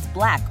Beautyrest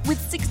Black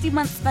with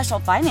 60-month special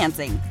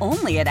financing.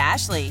 Only at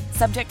Ashley.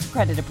 Subject to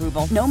credit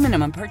approval. No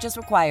minimum purchase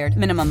required.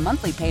 Minimum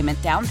monthly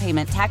payment, down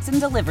payment, tax, and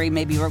delivery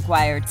may be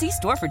required. See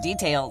store for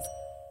details.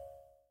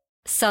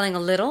 Selling a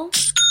little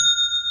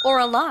or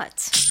a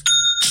lot?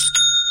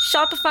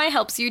 Shopify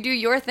helps you do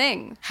your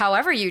thing,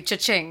 however you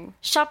cha-ching.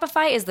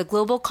 Shopify is the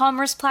global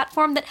commerce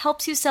platform that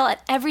helps you sell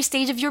at every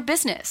stage of your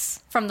business.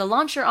 From the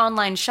launch your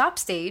online shop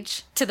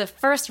stage, to the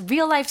first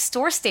real-life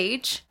store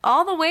stage,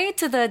 all the way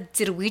to the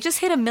did we just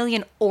hit 1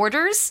 million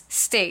orders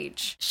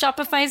stage.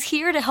 Shopify's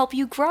here to help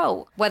you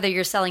grow. Whether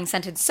you're selling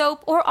scented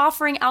soap or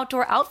offering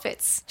outdoor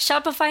outfits,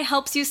 Shopify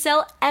helps you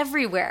sell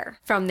everywhere.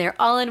 From their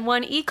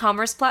all-in-one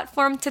e-commerce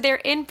platform to their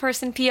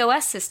in-person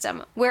POS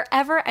system,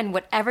 wherever and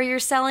whatever you're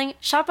selling,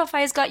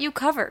 Shopify's got you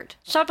covered.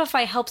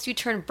 Shopify helps you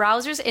turn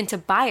browsers into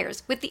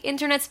buyers with the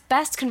internet's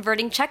best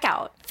converting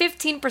checkout.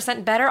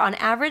 15% better on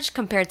average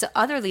compared to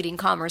other leading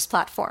commerce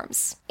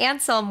platforms.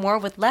 And sell more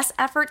with less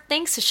effort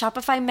thanks to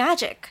Shopify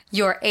Magic,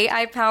 your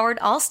AI-powered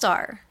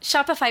all-star.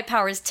 Shopify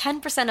powers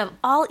 10% of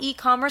all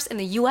e-commerce in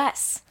the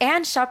US.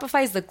 And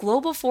Shopify is the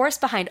global force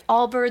behind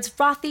Allbirds,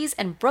 Rothy's,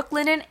 and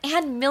Brooklinen,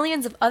 and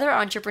millions of other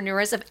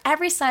entrepreneurs of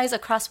every size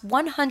across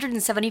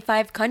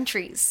 175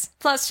 countries.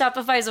 Plus,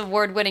 Shopify's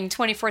award-winning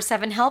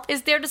 24/7 help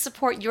is there to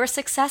support your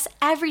success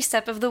every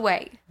step of the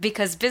way.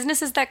 Because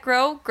businesses that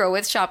grow, grow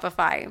with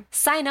Shopify.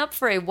 Sign up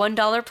for a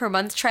 $1 per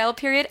month trial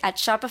period at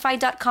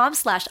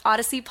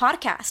shopify.com/Odyssey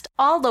Podcast,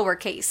 all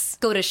lowercase.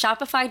 Go to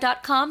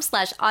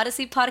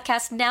shopify.com/Odyssey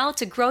Podcast now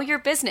to grow your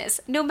business,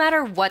 no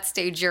matter what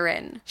stage you're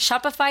in.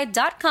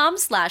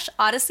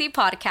 Shopify.com/Odyssey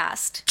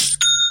Podcast.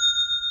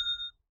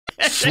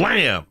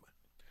 Slam.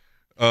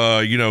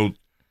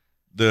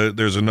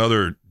 There's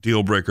another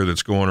deal breaker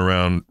that's going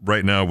around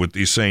right now with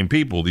these same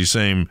people, these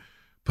same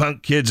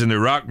punk kids in their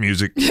rock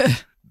music.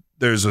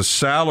 There's a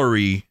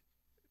salary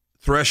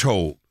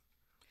threshold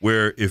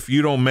where if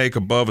you don't make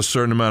above a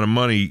certain amount of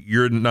money,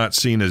 you're not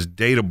seen as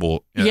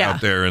dateable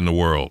out there in the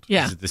world.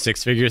 Yeah. Is it the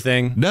 6-figure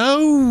thing?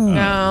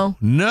 No.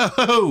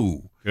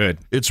 Good.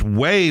 It's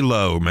way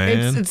low,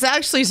 man. It's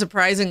actually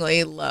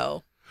surprisingly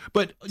low.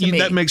 But me.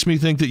 that makes me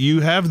think that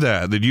you have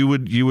that you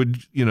would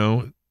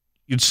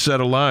you'd set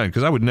a line,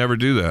 because I would never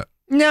do that.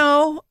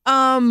 No,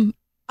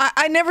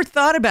 I never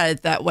thought about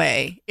it that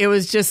way. It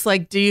was just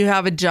like, do you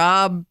have a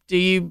job? Do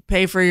you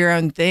pay for your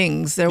own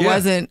things? The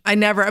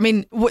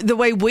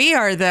way we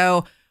are,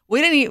 though,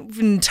 we didn't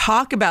even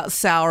talk about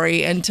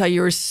salary until you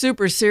were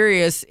super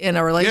serious in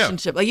a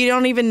relationship. Like, you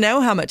don't even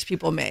know how much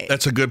people make.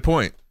 That's a good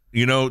point.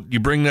 You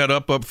bring that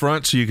up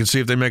front so you can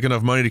see if they make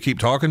enough money to keep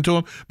talking to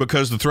them,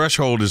 because the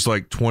threshold is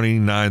like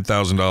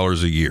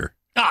 $29,000 a year.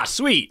 Ah,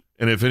 sweet.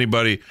 And if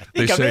anybody,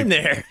 I'm in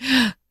there.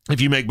 If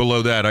you make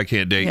below that, I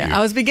can't date you. I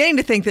was beginning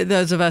to think that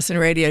those of us in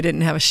radio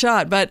didn't have a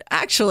shot, but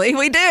actually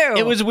we do.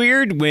 It was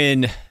weird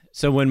when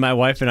my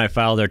wife and I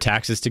filed our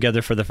taxes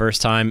together for the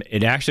first time.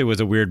 It actually was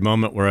a weird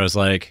moment where I was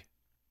like,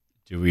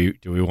 do you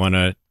want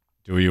to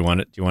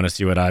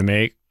see what I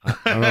make? I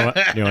don't know.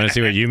 Do you want to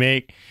see what you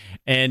make?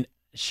 And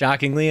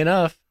shockingly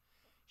enough,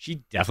 she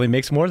definitely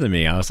makes more than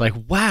me. I was like,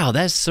 wow,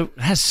 that's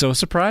so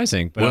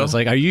surprising. But I was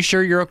like, are you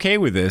sure you're okay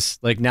with this?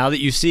 Like, now that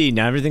you see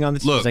everything on the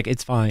TV, like,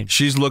 it's fine.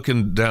 She's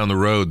looking down the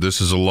road. This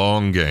is a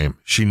long game.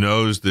 She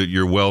knows that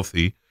you're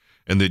wealthy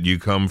and that you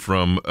come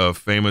from a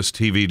famous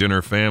TV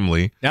dinner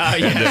family. Oh,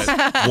 yes.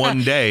 That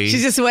one day,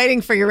 she's just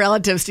waiting for your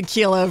relatives to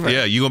keel over.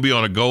 Yeah, you're gonna be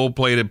on a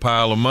gold-plated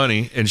pile of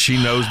money, and she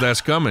knows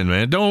that's coming,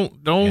 man.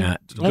 Don't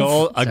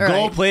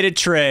gold-plated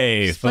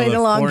tray full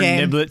of corn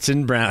niblets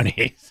and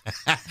brownies.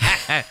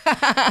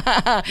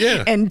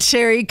 And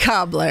cherry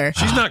cobbler.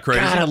 She's not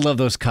crazy. God, I love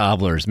those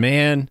cobblers,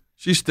 man.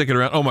 She's sticking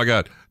around. Oh my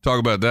God,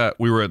 talk about that.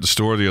 We were at the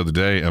store the other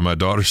day, and my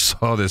daughter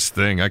saw this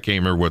thing. I can't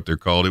remember what they're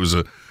called. It was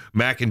a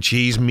mac and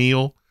cheese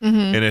meal,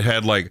 and it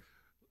had like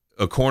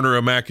a corner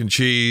of mac and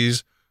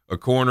cheese, a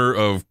corner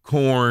of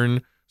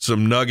corn,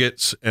 some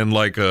nuggets, and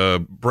like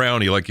a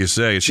brownie, like you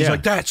say. She's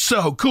like, that's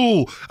so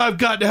cool. I've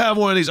got to have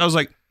one of these. I was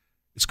like,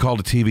 it's called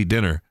a TV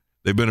dinner.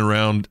 They've been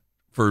around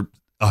for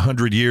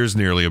 100 years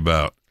nearly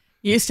about.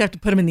 You used to have to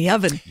put them in the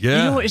oven. Yeah.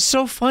 You know what's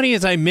so funny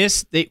is I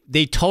miss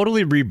they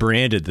totally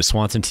rebranded the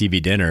Swanson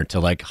TV dinner to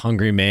like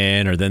Hungry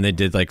Man, or then they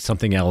did like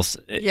something else.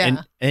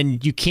 Yeah.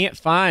 And you can't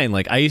find,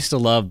 like, I used to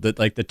love the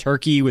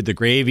turkey with the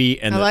gravy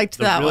and I the liked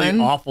that really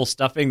one. awful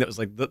stuffing that was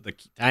like the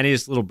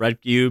tiniest little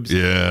bread cubes.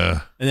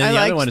 Yeah. And then I the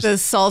other liked one is the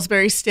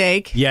Salisbury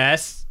steak.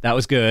 yes, that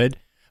was good.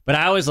 But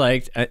I always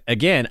liked,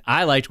 again,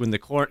 I liked when the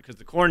corn, because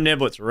the corn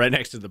niblets were right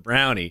next to the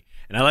brownie,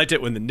 and I liked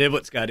it when the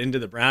niblets got into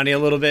the brownie a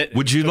little bit.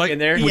 Would you cook like? in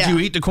there? Would Yeah. you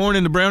eat the corn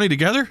and the brownie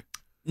together?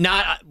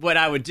 Not what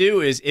I would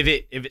do is if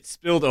it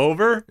spilled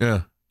over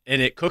Yeah.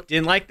 and it cooked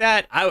in like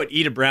that, I would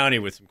eat a brownie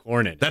with some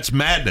corn in it. That's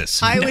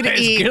madness. I would It's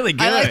eat. really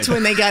good. I liked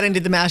when they got into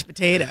the mashed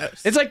potatoes.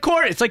 It's like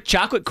corn. It's like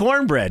chocolate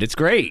cornbread. It's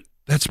great.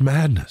 That's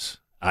madness.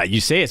 You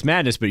say it's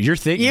madness, but you're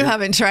thinking You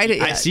haven't tried it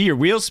yet. I see your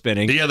wheels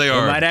spinning. Yeah, they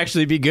are. It might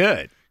actually be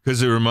good.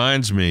 Because it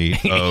reminds me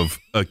of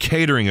a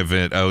catering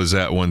event I was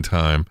at one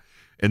time,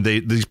 and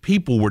these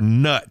people were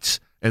nuts,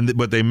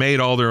 but they made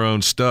all their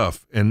own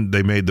stuff, and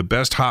they made the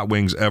best hot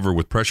wings ever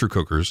with pressure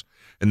cookers,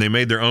 and they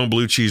made their own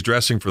blue cheese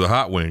dressing for the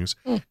hot wings,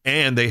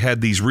 and they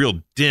had these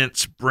real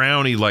dense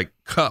brownie like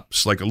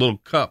cups, like a little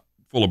cup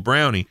full of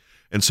brownie,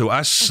 and so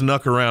I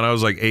snuck around. I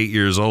was like 8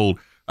 years old.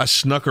 I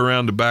snuck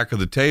around the back of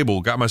the table,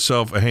 got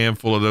myself a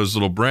handful of those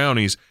little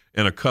brownies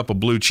and a cup of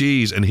blue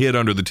cheese, and hid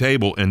under the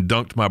table and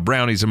dunked my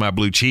brownies in my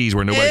blue cheese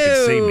where nobody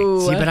could see me.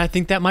 Ew. See, but I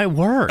think that might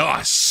work. Oh,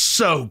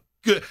 so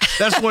good.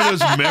 That's one of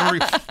those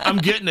memories. I'm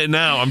getting it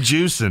now. I'm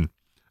juicing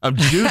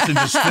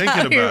just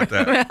thinking about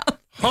that.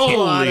 Holy.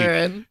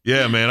 Watering.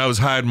 Yeah, man, I was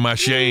hiding my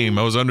shame.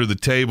 I was under the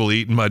table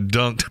eating my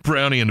dunked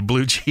brownie and the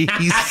blue cheese.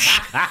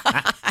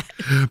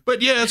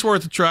 But yeah, it's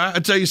worth a try.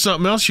 I'll tell you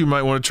something else you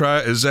might want to try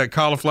is that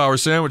cauliflower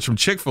sandwich from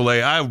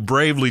Chick-fil-A. I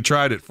bravely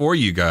tried it for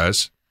you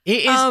guys.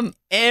 It is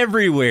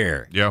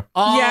everywhere. Yeah.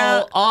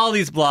 All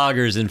these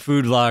bloggers and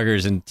food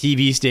bloggers and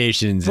TV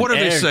stations. What are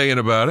and they saying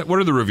about it? What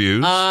are the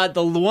reviews?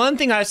 The one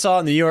thing I saw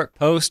in the New York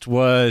Post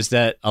was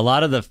that a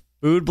lot of the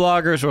food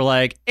bloggers were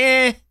like,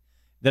 that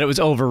it was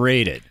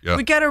overrated. Yeah.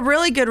 We got a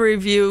really good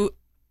review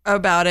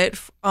about it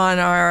on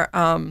our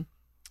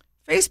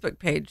Facebook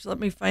page. Let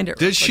me find it.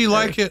 Did she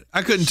like it?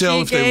 I couldn't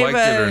tell if they liked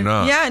it or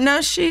not. Yeah,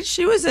 no,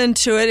 she was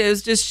into it. It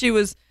was just she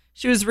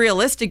was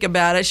realistic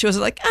about it. She was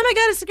like, "Oh my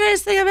god, it's the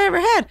greatest thing I've ever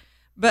had."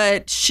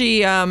 But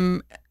she,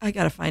 I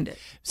gotta find it.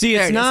 See,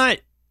 There it's it is. not.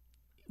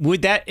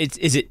 Would that?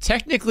 Is it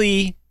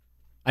technically?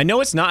 I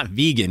know it's not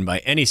vegan by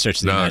any stretch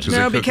of the No, imagination.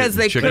 No, cook it because in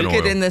they chicken cook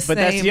it oil. in the But same.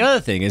 that's the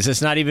other thing is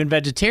it's not even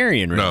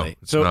vegetarian, really. No,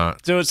 it's so,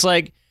 not. So it's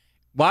like,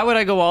 why would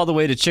I go all the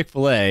way to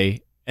Chick-fil-A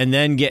and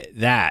then get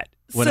that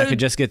when I So- could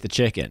just get the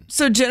chicken?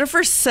 So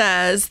Jennifer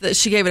says that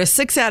she gave it a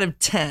 6 out of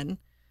 10.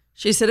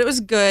 She said it was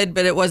good,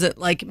 but it wasn't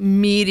like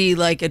meaty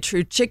like a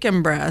true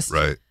chicken breast.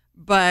 Right.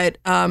 But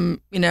and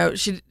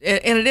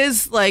it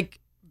is like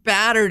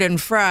battered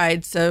and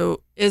fried.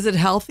 So is it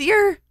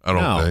healthier? I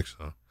don't No. think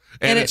so.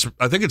 And And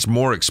I think it's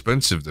more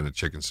expensive than a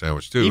chicken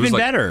sandwich too. It Even was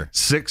like better.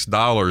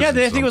 $6. Yeah, and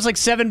I think it was like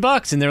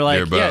 $7, and they're like,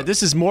 Thereabout. yeah,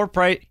 this is more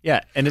price.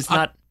 Yeah, and it's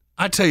not.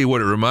 I tell you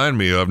what it reminded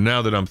me of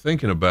now that I'm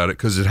thinking about it,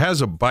 because it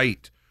has a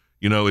bite.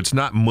 You know, it's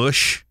not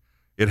mush.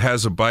 It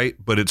has a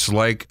bite, but it's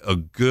like a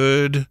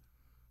good,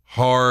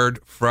 hard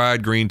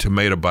fried green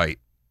tomato bite.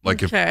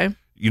 Like Okay. if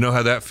you know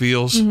how that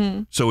feels.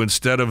 Mm-hmm. So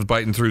instead of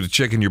biting through the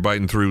chicken, you're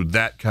biting through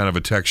that kind of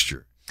a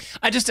texture.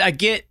 I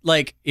get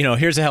like,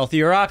 here's a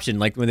healthier option,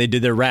 like when they do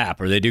their wrap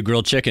or they do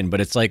grilled chicken,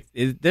 but it's like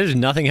there's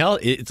nothing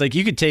healthy. It's like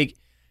you could take.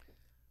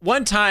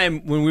 One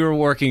time when we were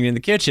working in the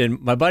kitchen,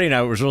 my buddy and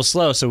I was real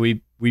slow, so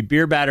we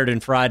beer battered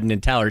and fried an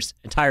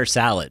entire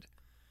salad.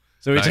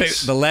 So we Nice.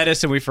 took the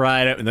lettuce and we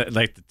fried it, and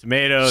the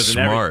tomatoes.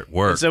 Smart and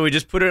work. And so we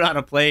just put it on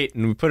a plate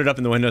and we put it up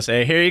in the window.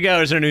 Say, here you go,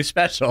 here's our new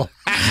special.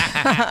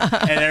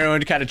 And everyone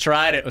kind of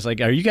tried it. It was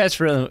like, are you guys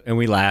for? And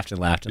we laughed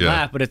and laughed and Yeah.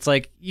 laughed. But it's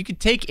like you could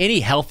take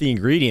any healthy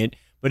ingredient,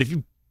 but if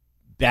you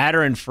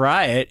batter and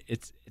fry it,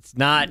 it's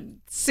not. you're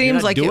Seems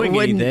not like it doing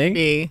wouldn't anything.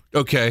 be.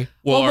 Okay.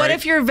 Well, Well, all what right.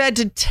 if you're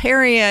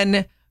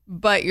vegetarian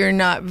but you're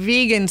not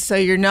vegan, so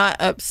you're not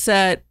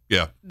upset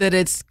Yeah, that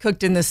it's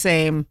cooked in the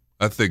same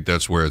I think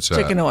that's where it's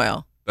chicken at.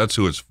 oil? That's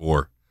who it's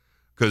for.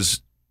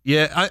 Because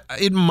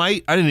it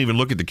might. I didn't even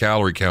look at the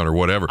calorie count or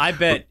whatever. I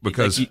bet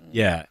because like,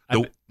 yeah.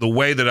 I bet- the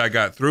way that I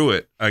got through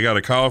it, I got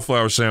a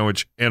cauliflower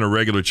sandwich and a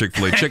regular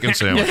Chick-fil-A chicken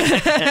sandwich.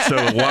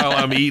 So while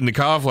I'm eating the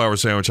cauliflower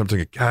sandwich, I'm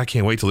thinking, God, I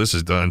can't wait till this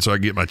is done so I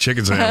can get my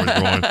chicken sandwich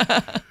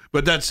going.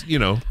 But that's, Or you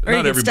not can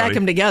everybody. stack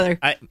them together.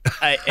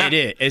 it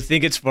is. I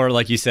think it's for,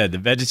 like you said, the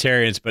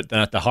vegetarians, but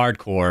not the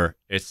hardcore.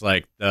 It's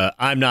like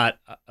I'm not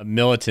a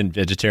militant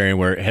vegetarian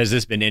where has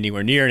this been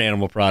anywhere near an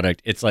animal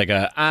product. It's like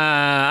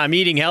I'm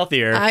eating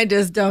healthier. I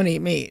just don't eat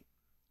meat.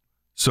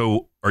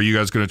 So are you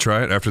guys going to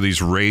try it after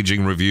these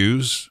raging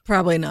reviews?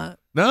 Probably not.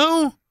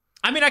 No?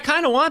 I mean, I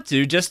kind of want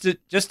to just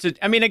to.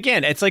 I mean,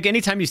 again, it's like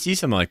anytime you see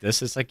something like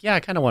this, it's like, yeah, I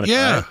kind of want to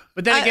Yeah. try it.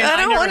 But then again, I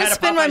don't never want to had a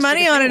spend my Popeyes money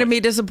chicken on it and sandwich. be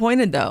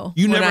disappointed, though.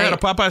 You when never I- had a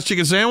Popeye's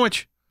chicken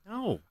sandwich?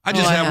 No. I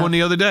just I had have. one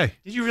the other day.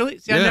 Did you really?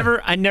 See, Yeah.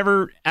 I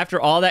never.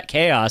 After all that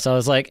chaos, I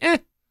was like,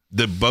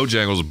 The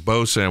Bojangles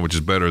Bo sandwich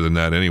is better than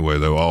that anyway,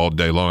 though, all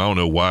day long. I don't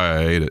know why I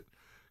ate it.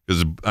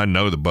 because I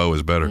know the bow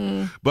is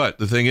better. But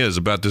the thing is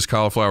about this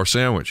cauliflower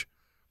sandwich,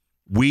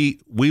 we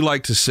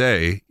like to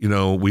say,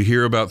 we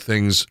hear about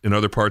things in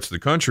other parts of the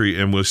country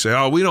and we'll say,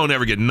 oh, we don't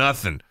ever get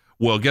nothing.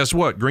 Well, guess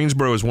what?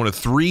 Greensboro is one of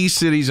 3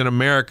 cities in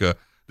America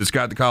that's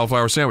got the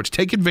cauliflower sandwich.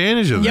 Take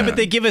advantage of that. Yeah, but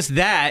they give us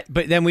that,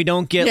 but then we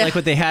don't get like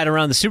what they had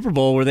around the Super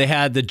Bowl where they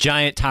had the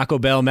giant Taco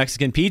Bell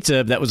Mexican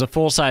pizza that was a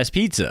full-size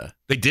pizza.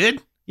 They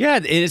did? Yeah,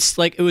 it's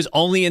like it was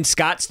only in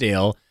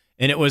Scottsdale,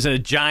 and it was a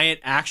giant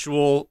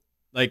actual,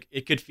 like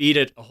it could feed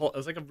it a whole, it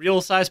was like a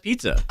real-size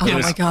pizza. Oh,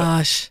 my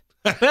gosh.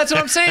 That's what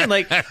I'm saying.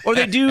 Like, or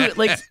they do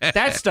like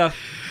that stuff,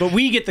 but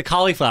we get the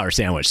cauliflower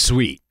sandwich.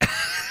 Sweet.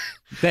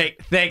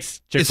 Thanks,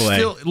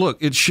 Chick-fil-A.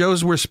 Look, it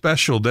shows we're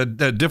special.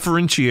 That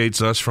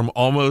differentiates us from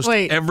almost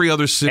every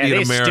other city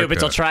in America. Stupid,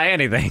 they'll try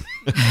anything.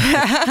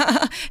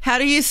 How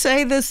do you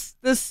say this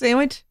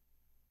sandwich?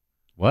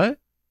 What?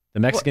 The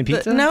Mexican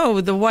pizza?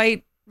 No, the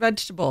white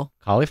vegetable.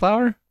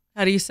 Cauliflower?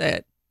 How do you say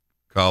it?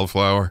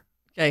 Cauliflower.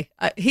 Okay.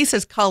 He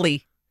says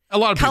cauli. A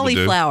lot of people do.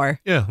 Cauliflower.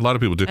 Yeah, a lot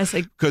of people do. I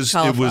say because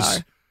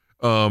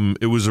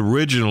it was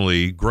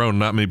originally grown.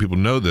 Not many people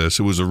know this.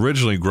 It was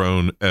originally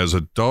grown as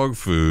a dog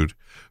food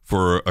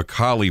for a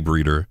collie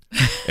breeder,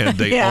 and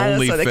they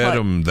only fed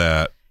them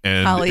that.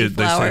 And they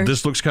said,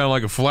 this looks kind of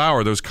like a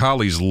flower. Those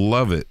collies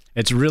love it.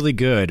 It's really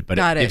good, but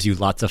it gives you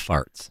lots of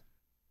farts.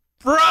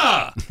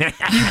 Bruh!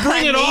 You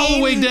bring it all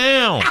the way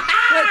down.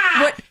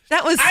 What?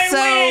 That was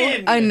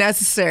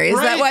unnecessary. Is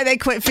that why they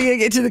quit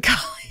feeding it to the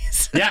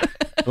collies? Yeah.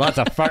 Lots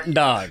of farting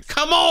dogs.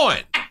 Come on.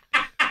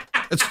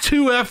 That's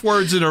 2 F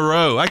words in a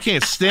row. I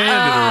can't stand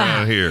it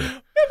around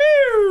here.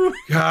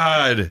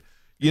 God.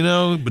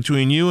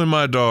 Between you and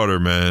my daughter,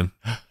 man,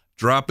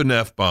 dropping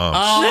F-bombs.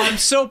 Oh, I'm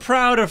so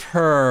proud of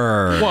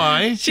her.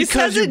 Why? She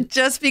says it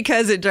just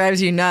because it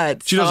drives you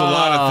nuts. She does a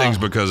lot of things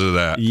because of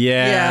that.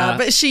 Yeah.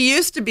 But she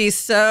used to be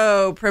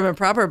so prim and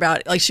proper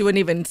about it. Like, she wouldn't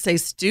even say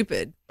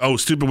stupid. Oh,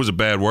 stupid was a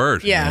bad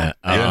word. Yeah.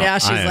 And now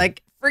she's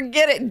like,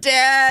 forget it,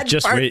 Dad.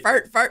 Just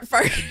fart, fart.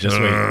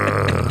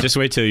 Just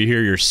wait till you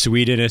hear your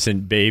sweet,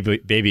 innocent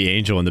baby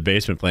angel in the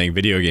basement playing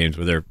video games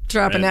with her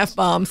dropping friends.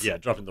 F-bombs. Yeah,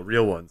 dropping the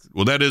real ones.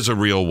 Well, that is a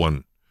real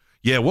one.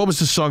 Yeah, what was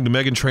the song, the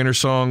Meghan Trainor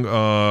song?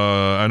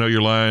 I know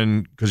you're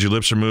lying because your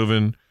lips are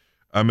moving.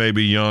 I may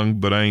be young,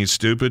 but I ain't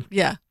stupid.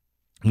 Yeah.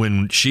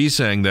 When she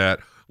sang that,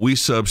 we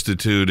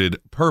substituted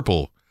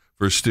purple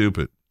for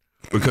stupid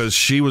because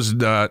she was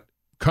not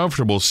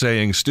comfortable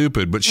saying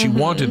stupid, but she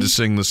wanted to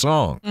sing the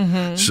song.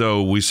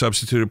 So we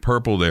substituted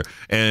purple there.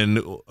 And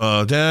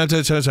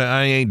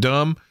I ain't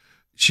dumb,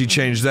 she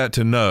changed that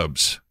to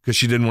nubs because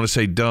she didn't want to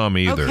say dumb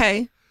either.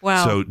 Okay.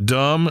 Wow. So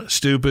dumb,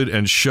 stupid,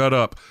 and shut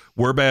up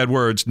were bad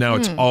words. Now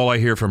it's all I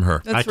hear from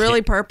her. That's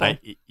really purple.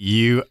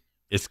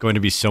 It's going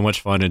to be so much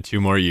fun in 2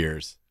 more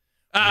years.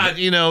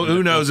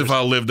 Who knows if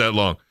I'll live that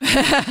long. I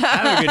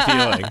have a good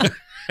feeling.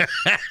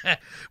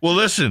 Well,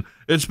 listen,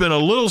 it's been a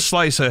little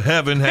slice of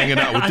heaven hanging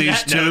out with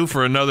these two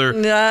for another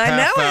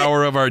half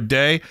hour of our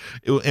day.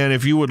 And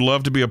if you would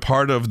love to be a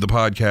part of the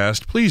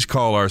podcast, please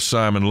call our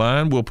Simon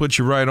line. We'll put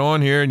you right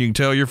on here and you can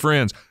tell your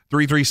friends.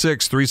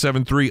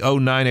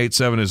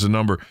 336-373-0987 is the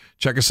number.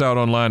 Check us out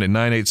online at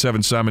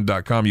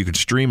 987simon.com. You can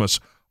stream us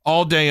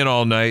all day and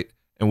all night.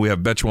 And we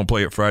have Bet You Won't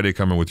Play It Friday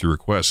coming with your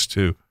requests,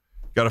 too.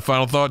 Got a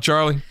final thought,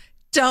 Charlie?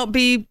 Don't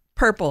be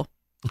purple.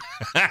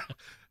 How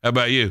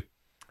about you?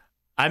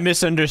 I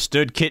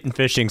misunderstood kitten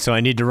fishing, so I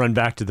need to run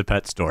back to the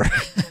pet store.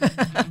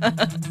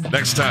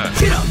 Next time.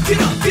 Get up,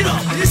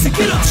 it's a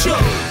Get Up Show.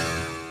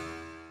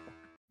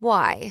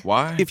 Why?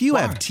 If you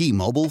have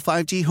T-Mobile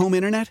 5G home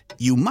internet,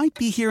 you might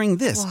be hearing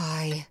this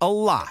Why? a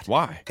lot.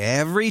 Why?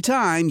 Every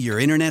time your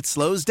internet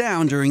slows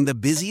down during the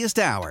busiest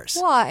hours.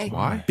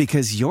 Why?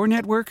 Because your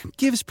network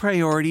gives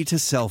priority to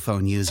cell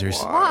phone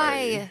users.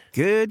 Why?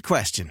 Good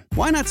question.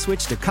 Why not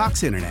switch to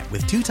Cox Internet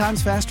with 2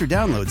 times faster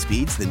download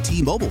speeds than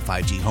T-Mobile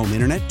 5G home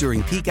internet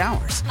during peak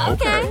hours?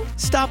 Okay.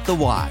 Stop the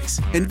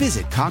whys and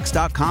visit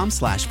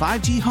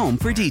cox.com/5G home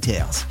for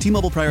details.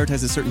 T-Mobile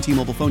prioritizes certain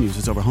T-Mobile phone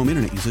users over home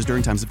internet users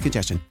during times of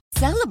congestion.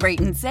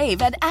 Celebrate and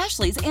save at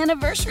Ashley's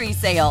Anniversary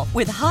Sale.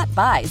 With Hot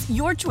Buys,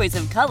 your choice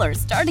of colors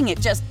starting at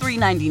just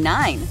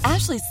 $3.99.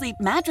 Ashley Sleep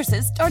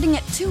mattresses starting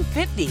at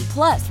 $2.50.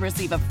 Plus,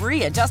 receive a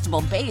free adjustable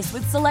base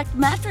with select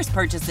mattress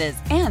purchases.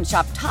 And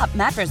shop top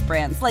mattress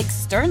brands like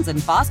Stearns &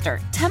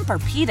 Foster,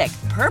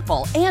 Tempur-Pedic,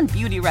 Purple, and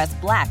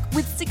Beautyrest Black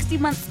with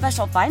 60-month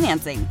special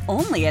financing.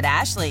 Only at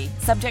Ashley.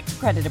 Subject to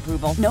credit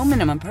approval. No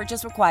minimum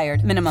purchase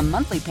required. Minimum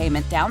monthly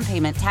payment, down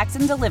payment, tax,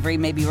 and delivery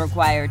may be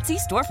required. See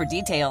store for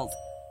details.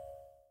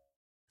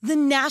 The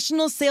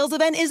national sales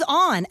event is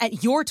on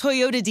at your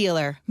Toyota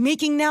dealer,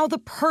 making now the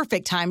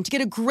perfect time to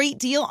get a great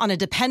deal on a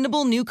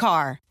dependable new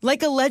car.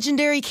 Like a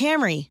legendary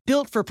Camry,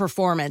 built for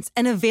performance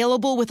and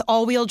available with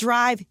all-wheel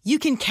drive, you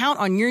can count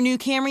on your new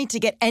Camry to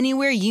get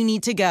anywhere you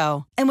need to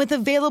go. And with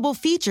available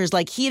features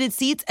like heated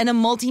seats and a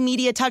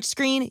multimedia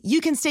touchscreen,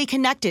 you can stay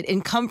connected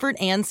in comfort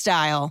and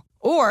style.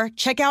 Or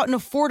check out an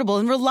affordable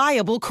and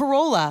reliable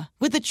Corolla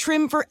with a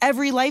trim for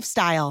every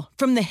lifestyle.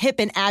 From the hip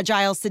and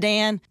agile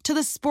sedan to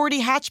the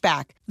sporty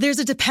hatchback, there's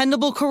a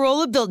dependable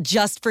Corolla built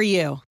just for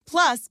you.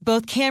 Plus,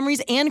 both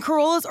Camrys and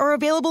Corollas are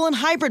available in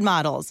hybrid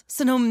models,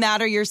 so no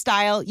matter your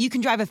style, you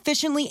can drive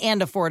efficiently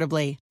and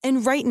affordably.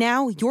 And right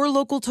now, your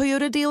local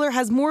Toyota dealer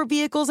has more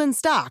vehicles in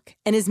stock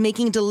and is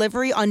making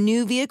delivery on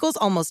new vehicles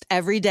almost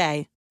every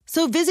day.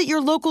 So visit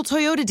your local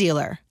Toyota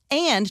dealer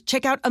and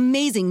check out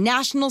amazing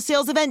national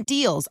sales event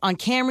deals on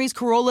Camrys,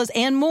 Corollas,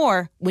 and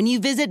more when you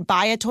visit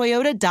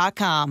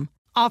buyatoyota.com.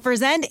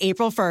 Offers end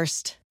April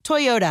 1st.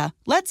 Toyota,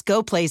 let's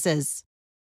go places.